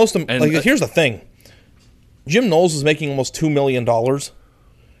 Is the most here's the thing. Jim Knowles is making almost $2 million.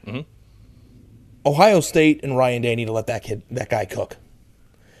 Mm-hmm. Ohio State and Ryan Day need to let that guy cook.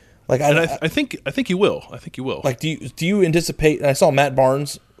 Like, I think you will. I think you will. Like, do you anticipate? And I saw Matt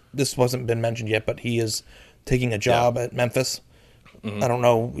Barnes. This wasn't been mentioned yet, but he is taking a job at Memphis. Mm-hmm. I don't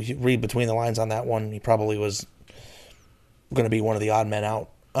know. You read between the lines on that one. He probably was going to be one of the odd men out.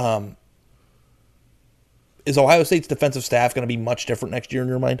 Is Ohio State's defensive staff going to be much different next year in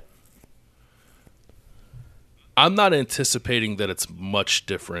your mind? I'm not anticipating that it's much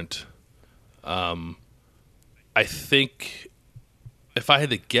different. I think if I had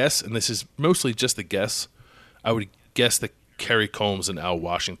to guess, and this is mostly just a guess, I would guess that Kerry Combs and Al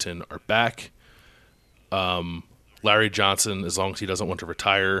Washington are back. Larry Johnson, as long as he doesn't want to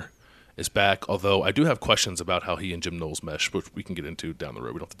retire, is back. Although I do have questions about how he and Jim Knowles mesh, which we can get into down the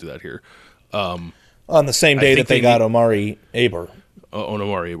road. We don't have to do that here. On the same day that they got Omari Aber.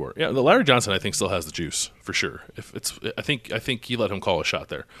 Omari Aber. Yeah, the Larry Johnson I think still has the juice for sure. I think he let him call a shot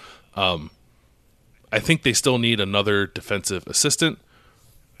there. I think they still need another defensive assistant,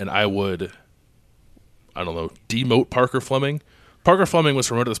 and I don't know, demote Parker Fleming. Parker Fleming was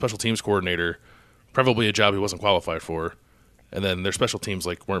promoted to the special teams coordinator, probably a job he wasn't qualified for, and then their special teams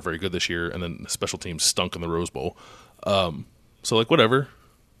weren't very good this year, and then the special teams stunk in the Rose Bowl. So whatever,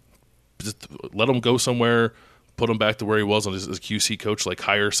 just let him go somewhere, put him back to where he was as QC coach.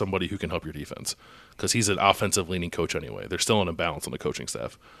 Hire somebody who can help your defense, because he's an offensive leaning coach anyway. There's still an imbalance on the coaching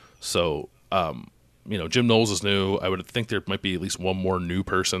staff. So Jim Knowles is new. I would think there might be at least one more new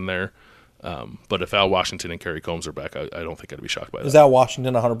person there. But if Al Washington and Kerry Combs are back, I don't think I'd be shocked by that. Is Al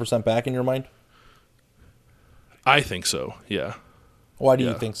Washington 100% back in your mind? I think so, yeah. Why do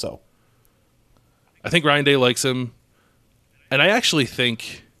you think so? I think Ryan Day likes him. And I actually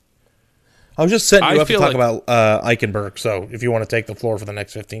think... I was just setting you up to talk about Eichenberg, so if you want to take the floor for the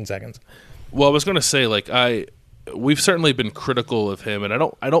next 15 seconds. Well, I was going to say, we've certainly been critical of him, and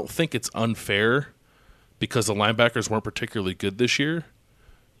I don't think it's unfair because the linebackers weren't particularly good this year.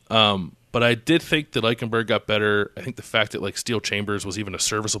 But I did think that Eichenberg got better. I think the fact that Steel Chambers was even a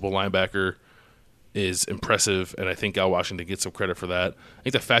serviceable linebacker is impressive, and I think Al Washington gets some credit for that. I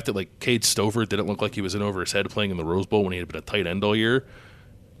think the fact that Cade Stover didn't look like he was in over his head playing in the Rose Bowl when he had been a tight end all year,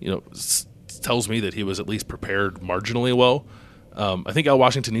 tells me that he was at least prepared marginally well. I think Al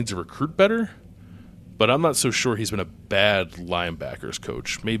Washington needs to recruit better, but I'm not so sure he's been a bad linebackers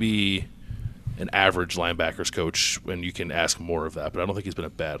coach. Maybe an average linebackers coach, and you can ask more of that, but I don't think he's been a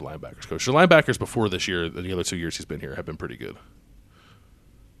bad linebackers coach. The linebackers before this year, the other 2 years he's been here, have been pretty good.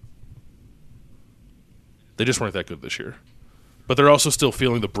 They just weren't that good this year. But they're also still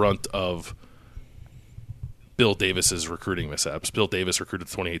feeling the brunt of Bill Davis's recruiting mishaps. Bill Davis recruited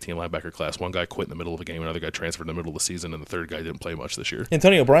the 2018 linebacker class. One guy quit in the middle of a game, another guy transferred in the middle of the season, and the third guy didn't play much this year.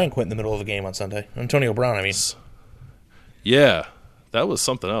 Antonio Brown quit in the middle of a game on Sunday. Antonio Brown, I mean. Yeah, that was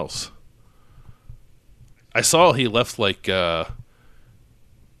something else. I saw he left $1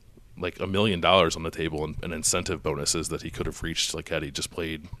 million on the table in incentive bonuses that he could have reached had he just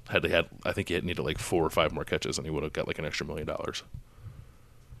played. I think he needed 4 or 5 more catches, and he would have got an extra $1 million.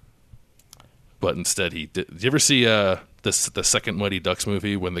 But instead, he did. Did you ever see the second Mighty Ducks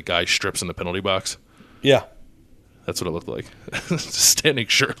movie when the guy strips in the penalty box? Yeah, that's what it looked like. Just standing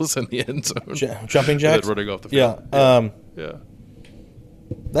shirtless in the end zone, jumping jacks, running off the field. Yeah.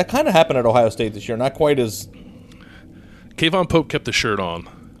 That kind of happened at Ohio State this year. Not quite as. Kayvon Pope kept the shirt on,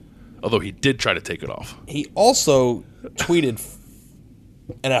 although he did try to take it off. He also tweeted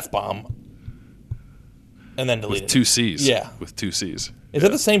an F-bomb and then deleted with 2 C's. Yeah. With 2 C's. Is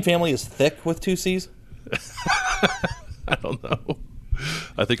that the same family as Thick with 2 C's? I don't know.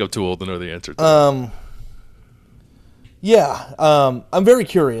 I think I'm too old to know the answer to that. Yeah. I'm very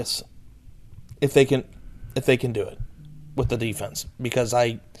curious if they can do it with the defense, because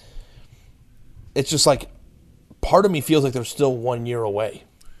it's just part of me feels like they're still 1 year away.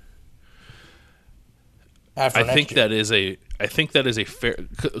 I think that is a fair.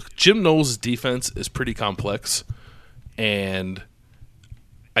 Jim Knowles' defense is pretty complex, and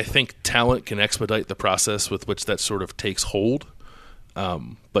I think talent can expedite the process with which that sort of takes hold.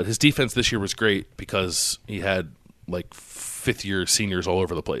 But his defense this year was great because he had 5th-year seniors all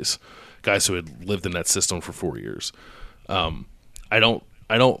over the place, guys who had lived in that system for 4 years. I don't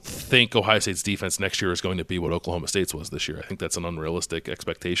think Ohio State's defense next year is going to be what Oklahoma State's was this year. I think that's an unrealistic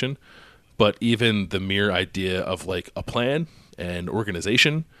expectation. But even the mere idea of a plan and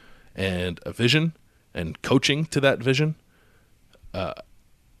organization and a vision and coaching to that vision,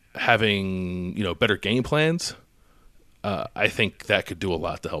 having better game plans, I think that could do a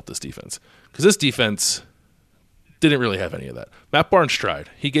lot to help this defense. Because this defense didn't really have any of that. Matt Barnes tried.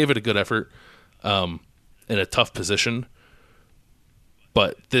 He gave it a good effort in a tough position.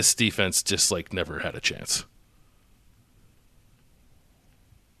 But this defense just never had a chance.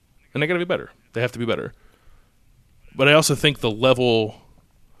 And they got to be better. They have to be better. But I also think the level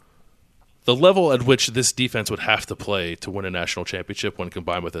at which this defense would have to play to win a national championship when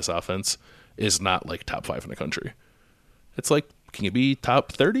combined with this offense is not top 5 in the country. It's can you be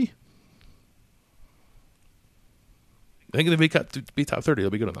top 30? I think if they be top 30, they'll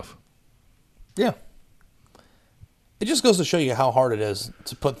be good enough. Yeah. It just goes to show you how hard it is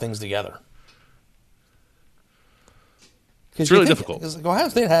to put things together. It's really difficult. Because Ohio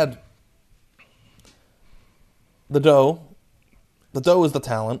State had the dough. The dough is the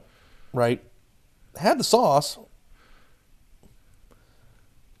talent, right? Had the sauce.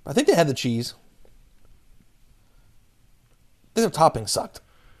 I think they had the cheese. I think the topping sucked.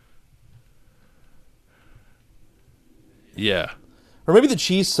 Yeah. Or maybe the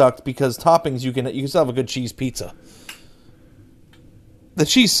cheese sucked because toppings you can still have a good cheese pizza. The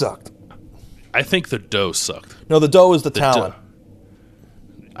cheese sucked. I think the dough sucked. No, the dough is the talent.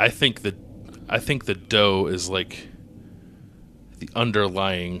 I think the dough is like the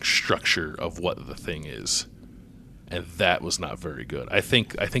underlying structure of what the thing is. And that was not very good. I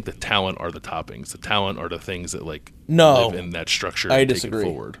think the talent are the toppings. The talent are the things that live in that structure. I and disagree. Take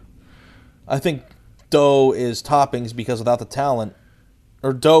it forward. I think dough is toppings because without the talent,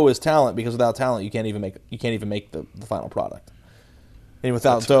 or dough is talent because without talent you can't even make the final product. And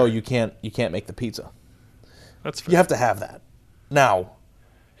without That's dough fair. you can't make the pizza. That's fair. You have to have that. Now,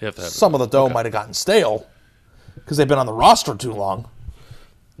 You have to have some of the dough might have gotten stale because they've been on the roster too long.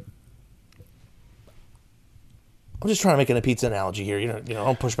 I'm just trying to make a pizza analogy here. You know,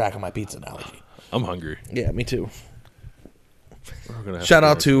 don't push back on my pizza analogy. I'm hungry. Yeah, me too. We're gonna have Shout to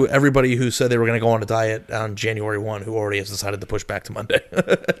out to everybody who said they were going to go on a diet on January 1 who already has decided to push back to Monday.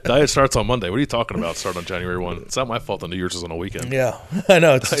 Diet starts on Monday. What are you talking about? Start on January 1. It's not my fault that New Year's is on a weekend. Yeah, I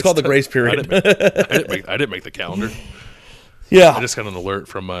know. It's called the grace period. I didn't make the calendar. Yeah. I just got an alert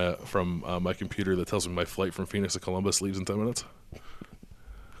from my computer that tells me my flight from Phoenix to Columbus leaves in 10 minutes.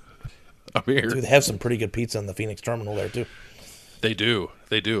 I'm here. Dude, they have some pretty good pizza in the Phoenix terminal there, too. They do.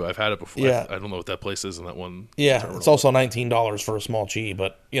 I've had it before. Yeah. I don't know what that place is in that one. Yeah, terminal. it's also $19 for a small cheese,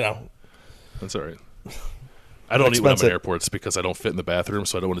 but, That's all right. I don't eat when I'm expensive. in airports because I don't fit in the bathroom,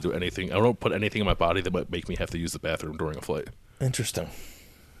 so I don't want to do anything. I don't put anything in my body that might make me have to use the bathroom during a flight. Interesting.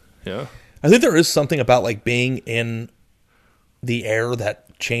 Yeah. I think there is something about, being in the air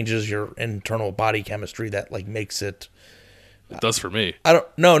that changes your internal body chemistry that, makes it... It does for me.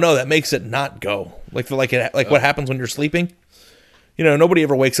 that makes it not go. What happens when you're sleeping? Nobody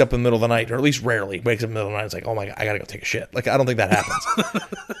ever wakes up in the middle of the night, or at least rarely wakes up in the middle of the night. It's like, oh my God, I gotta go take a shit. I don't think that happens.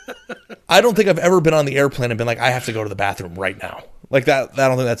 I don't think I've ever been on the airplane and been like, I have to go to the bathroom right now. I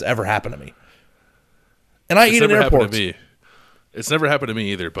don't think that's ever happened to me. And I eat in airports. It's never happened to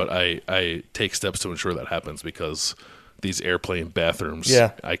me either, but I take steps to ensure that happens because these airplane bathrooms,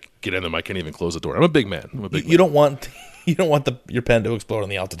 I get in them, I can't even close the door. I'm a big man. You don't want your pen to explode on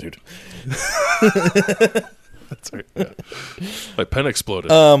the altitude. That's right. Yeah. My pen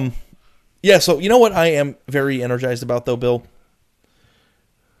exploded. Yeah, so you know what I am very energized about, though, Bill?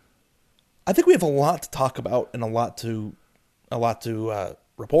 I think we have a lot to talk about and a lot to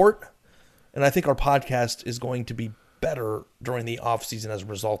report, and I think our podcast is going to be better during the off season as a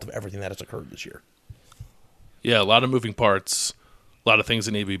result of everything that has occurred this year. Yeah, a lot of moving parts, a lot of things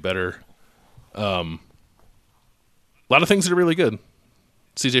that need to be better, a lot of things that are really good.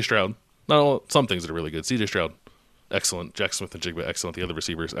 C.J. Stroud, some things that are really good. C.J. Stroud, excellent. Jack Smith and Jigba, excellent. The other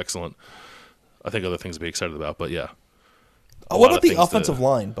receivers, excellent. I think other things to be excited about, but yeah. What about the offensive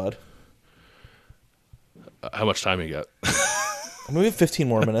line, bud? How much time you got? We have 15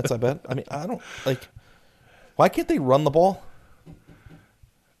 more minutes, I bet. I mean, I don't, why can't they run the ball?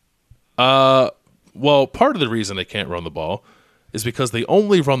 Well, part of the reason they can't run the ball is because they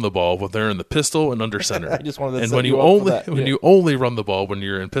only run the ball when they're in the pistol and under center. I just wanted to and set when you you up for only that, when yeah. you only run the ball when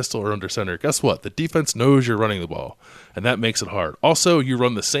you're in pistol or under center, guess what? The defense knows you're running the ball, and that makes it hard. Also, you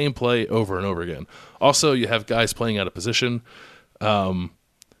run the same play over and over again. Also, you have guys playing out of position.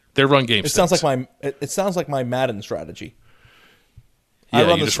 Their run game. It sounds like my Madden strategy.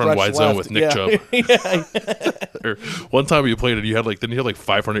 Yeah, you just run wide zone with Nick Chubb. Yeah. Or one time you played it, you had didn't you have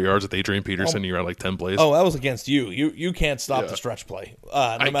 500 yards with Adrian Peterson? You ran 10 plays. Oh, that was against you. You can't stop the stretch play.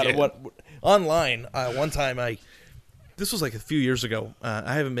 No matter what. Online, one time this was a few years ago.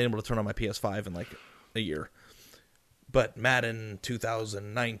 I haven't been able to turn on my PS5 in a year. But Madden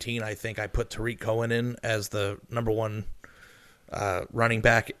 2019, I think I put Tariq Cohen in as the number one running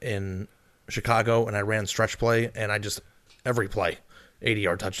back in Chicago, and I ran stretch play, and I just every play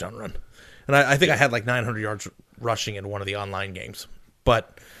 80-yard touchdown run. And I think I had 900 yards rushing in one of the online games.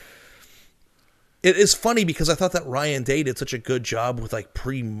 But it is funny because I thought that Ryan Day did such a good job with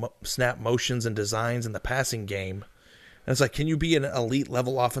pre-snap motions and designs in the passing game. And it's can you be an elite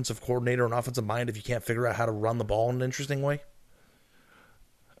level offensive coordinator and offensive mind if you can't figure out how to run the ball in an interesting way?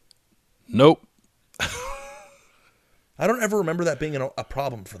 Nope. I don't ever remember that being a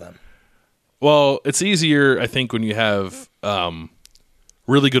problem for them. Well, it's easier, I think, when you have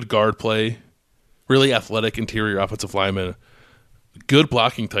really good guard play, really athletic interior offensive linemen, good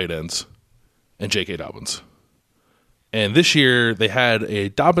blocking tight ends, and J.K. Dobbins. And this year they had a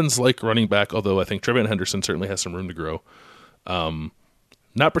Dobbins-like running back, although I think Trevion Henderson certainly has some room to grow.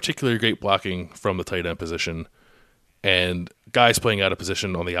 Not particularly great blocking from the tight end position, and guys playing out of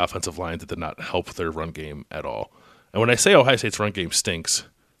position on the offensive line that did not help their run game at all. And when I say Ohio State's run game stinks,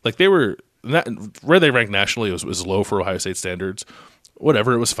 like they were where they ranked nationally was low for Ohio State standards.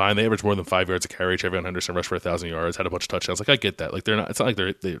 Whatever, it was fine. They averaged more than 5 yards a carry. Trevion Henderson rushed for 1,000 yards, had a bunch of touchdowns. Like I get that. Like they're not. It's not like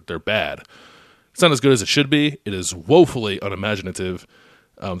they're bad. It's not as good as it should be. It is woefully unimaginative.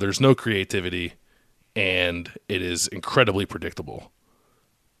 There's no creativity, and it is incredibly predictable.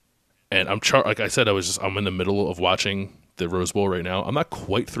 And like I said, I'm in the middle of watching the Rose Bowl right now. I'm not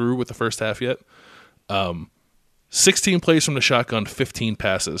quite through with the first half yet. 16 plays from the shotgun, 15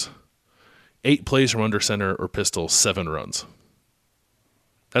 passes. 8 plays from under center or pistol, 7 runs.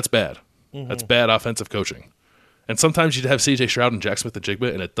 That's bad. Mm-hmm. That's bad offensive coaching. And sometimes you'd have C.J. Stroud and Jack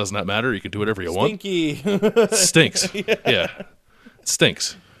Smith-Njigba, and it does not matter. You can do whatever you want. It stinks. Yeah. It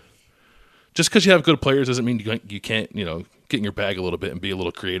stinks. Just because you have good players doesn't mean you can't, get in your bag a little bit and be a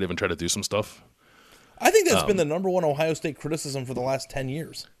little creative and try to do some stuff. I think that's been the number one Ohio State criticism for the last 10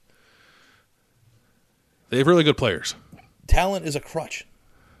 years. They have really good players. Talent is a crutch.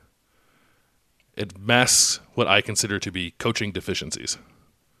 It masks what I consider to be coaching deficiencies.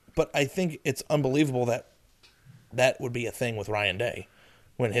 But I think it's unbelievable that would be a thing with Ryan Day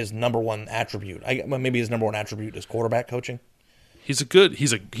when his number one attribute, maybe his number one attribute is quarterback coaching.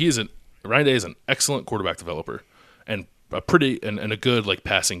 Ryan Day is an excellent quarterback developer and a good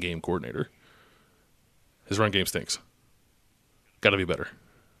passing game coordinator. His run game stinks. Got to be better.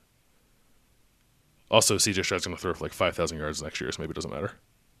 Also, C.J. Stroud's going to throw for 5,000 yards next year, so maybe it doesn't matter.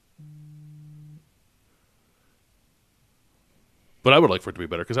 But I would like for it to be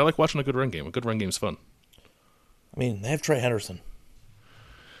better because I like watching a good run game. A good run game is fun. I mean, they have Trey Henderson.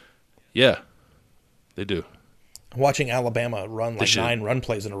 Yeah, they do. Watching Alabama run 9 run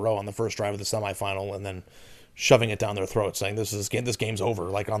plays in a row on the first drive of the semifinal and then shoving it down their throat, saying this game's over,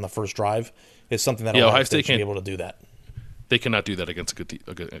 on the first drive, is something that Ohio State should be able to do that. They cannot do that against a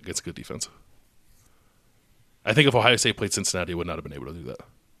good defense. I think if Ohio State played Cincinnati, it would not have been able to do that.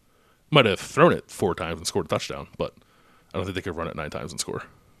 Might have thrown it 4 times and scored a touchdown, but I don't think they could run it 9 times and score.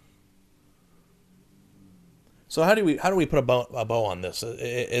 So how do we put a bow on this?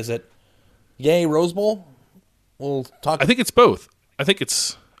 Is it yay Rose Bowl? We'll talk. I think it's both. I think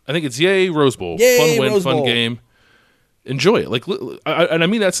it's yay Rose Bowl, yay, fun win, Rose fun Bowl. Game. Enjoy it. And I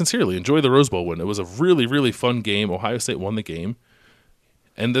mean that sincerely. Enjoy the Rose Bowl win. It was a really, really fun game. Ohio State won the game,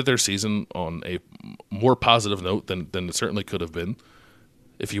 ended their season on a more positive note than it certainly could have been.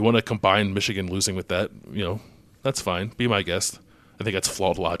 If you want to combine Michigan losing with that, that's fine. Be my guest. I think that's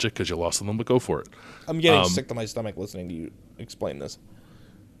flawed logic because you lost to them, but go for it. I'm getting sick to my stomach listening to you explain this.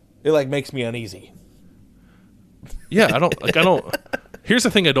 It makes me uneasy. Yeah, I don't. Here's the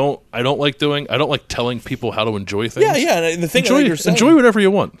thing I don't like doing. I don't like telling people how to enjoy things. Yeah. And the thing you're saying, enjoy whatever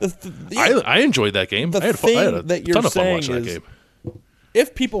you want. Yeah. I enjoyed that game. I had a ton of fun watching that game.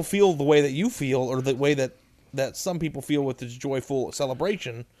 If people feel the way that you feel, or the way that some people feel with this joyful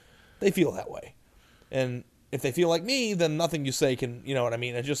celebration, they feel that way. And if they feel like me, then nothing you say can, you know what I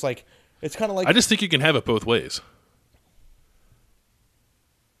mean? It's just it's kind of like... I just think you can have it both ways.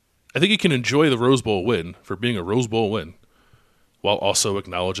 I think you can enjoy the Rose Bowl win for being a Rose Bowl win while also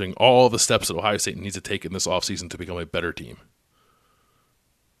acknowledging all the steps that Ohio State needs to take in this offseason to become a better team.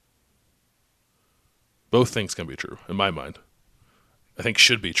 Both things can be true, in my mind. I think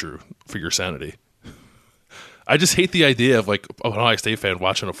should be true for your sanity. I just hate the idea of an Ohio State fan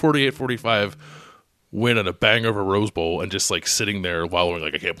watching a 48-45 win at a bang over Rose Bowl and just sitting there wallowing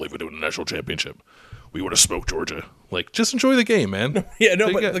I can't believe we're doing a national championship. We want to smoke Georgia. Just enjoy the game, man. Yeah,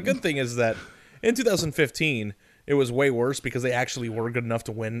 no, but the good thing is that in 2015, it was way worse because they actually were good enough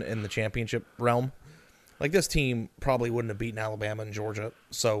to win in the championship realm. This team probably wouldn't have beaten Alabama and Georgia,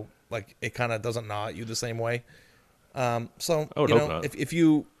 so it kind of doesn't gnaw at you the same way. So I would hope not. If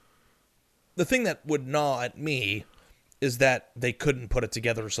you, the thing that would gnaw at me is that they couldn't put it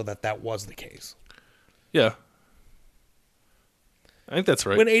together so that was the case. Yeah, I think that's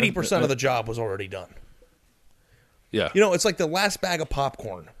right. When 80% of the job was already done. Yeah, it's like the last bag of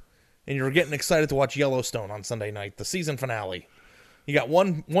popcorn, and you're getting excited to watch Yellowstone on Sunday night, the season finale. You got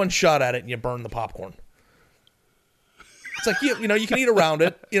one shot at it, and you burn the popcorn. It's you can eat around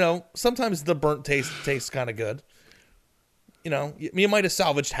it. Sometimes the burnt taste tastes kind of good. You might have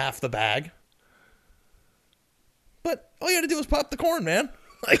salvaged half the bag, but all you had to do was pop the corn, man.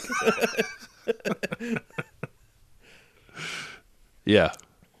 Yeah.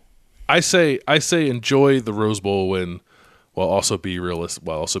 I say enjoy the Rose Bowl win while also being realistic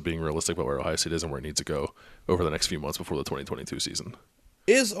about where Ohio State is and where it needs to go over the next few months before the 2022 season.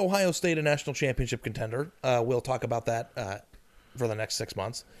 Is Ohio State a national championship contender? We'll talk about that for the next 6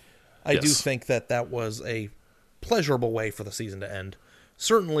 months. I do think that was a pleasurable way for the season to end.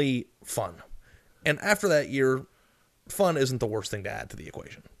 Certainly fun. And after that year, fun isn't the worst thing to add to the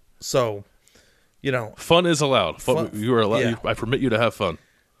equation. So, fun is allowed. You are allowed. Yeah. I permit you to have fun.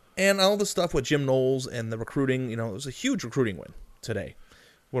 And all the stuff with Jim Knowles and the recruiting, it was a huge recruiting win today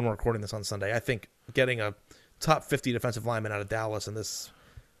when we're recording this on Sunday. I think getting a top 50 defensive lineman out of Dallas in this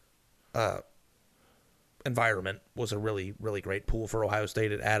environment was a really, really great pool for Ohio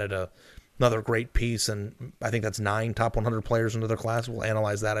State. It added another great piece, and I think that's 9 top 100 players into their class. We'll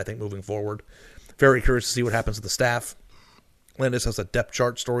analyze that, I think, moving forward. Very curious to see what happens to the staff. Landis has a depth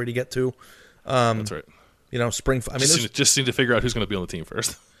chart story to get to. That's right. Spring. I mean, just need to figure out who's going to be on the team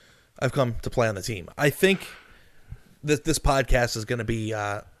first. I've come to play on the team. I think this podcast is going to be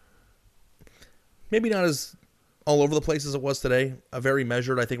maybe not as all over the place as it was today. Very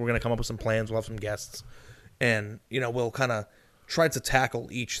measured. I think we're going to come up with some plans. We'll have some guests, and we'll kind of try to tackle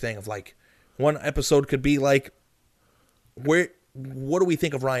each thing of like one episode could be like, what do we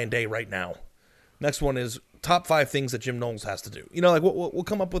think of Ryan Day right now? Next one is top 5 things that Jim Knowles has to do. We'll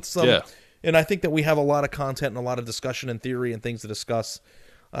come up with some. Yeah. And I think that we have a lot of content and a lot of discussion and theory and things to discuss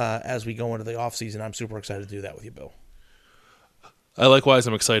as we go into the offseason. I'm super excited to do that with you, Bill. Likewise,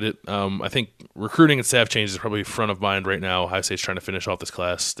 I'm excited. I think recruiting and staff change is probably front of mind right now. Ohio State's trying to finish off this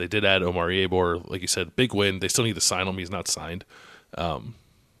class. They did add Omar Yabor, like you said, big win. They still need to sign him. He's not signed. And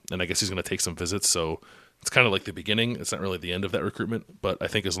I guess he's going to take some visits. So it's kind of like the beginning. It's not really the end of that recruitment. But I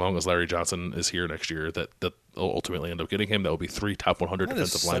think as long as Larry Johnson is here next year, that will ultimately end up getting him. That will be 3 top 100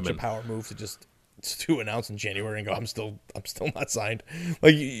 defensive linemen. Such a power move to announce in January and go, I'm still not signed.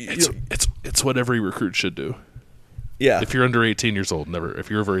 Like it's what every recruit should do. Yeah. If you're under 18 years old, if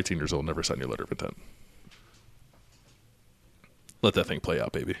you're over 18 years old, never sign your letter of intent. Let that thing play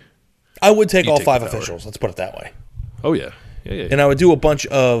out, baby. I would take all 5 officials. Let's put it that way. Oh yeah. And I would do a bunch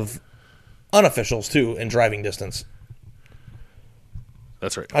of unofficials too in driving distance.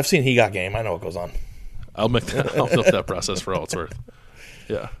 That's right. I've seen He Got Game. I know what goes on. I'll milk that process for all it's worth.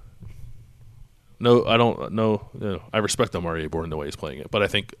 Yeah. No, I don't know. I respect Omar Yabor in the way he's playing it, but I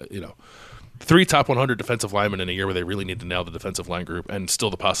think 3 top 100 defensive linemen in a year where they really need to nail the defensive line group, and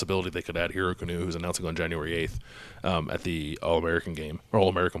still the possibility they could add Hero Kanu, who's announcing on January 8th at the All-American game, or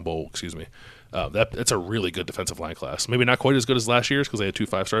All-American Bowl, excuse me. That's a really good defensive line class. Maybe not quite as good as last year's because they had 2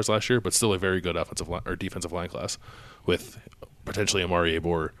 5-stars last year, but still a very good offensive line or defensive line class with potentially Omar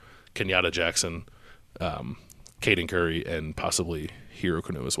Yabor, Kenyatta Jackson, Caden Curry, and possibly Hero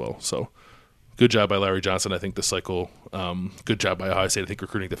Kanu as well. So good job by Larry Johnson, I think, this cycle. Good job by Ohio State, I think,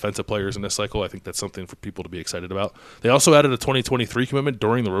 recruiting defensive players in this cycle. I think that's something for people to be excited about. They also added a 2023 commitment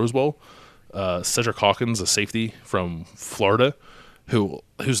during the Rose Bowl. Cedric Hawkins, a safety from Florida,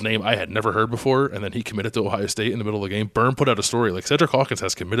 whose name I had never heard before, and then he committed to Ohio State in the middle of the game. Byrne put out a story like, Cedric Hawkins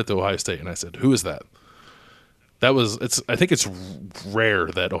has committed to Ohio State, and I said, who is that? I think it's rare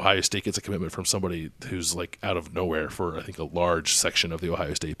that Ohio State gets a commitment from somebody who's like out of nowhere for, I think, a large section of the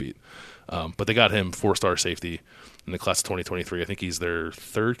Ohio State beat. But they got him 4-star safety in the class of 2023. I think he's their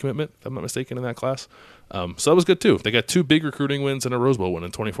 3rd commitment, if I'm not mistaken, in that class. So that was good too. They got 2 big recruiting wins and a Rose Bowl win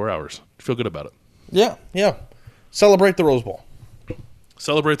in 24 hours. I feel good about it. Yeah. Celebrate the Rose Bowl.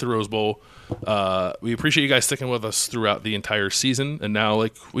 Celebrate the Rose Bowl. We appreciate you guys sticking with us throughout the entire season, and now I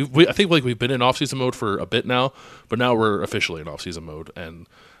think we've been in off-season mode for a bit now, but now we're officially in off-season mode. And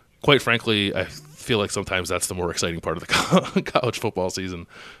quite frankly, I feel like sometimes that's the more exciting part of the college football season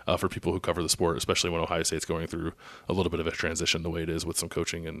for people who cover the sport, especially when Ohio State's going through a little bit of a transition the way it is with some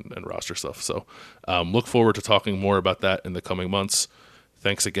coaching and roster stuff. So look forward to talking more about that in the coming months.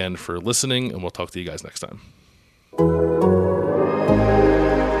 Thanks again for listening, and we'll talk to you guys next time.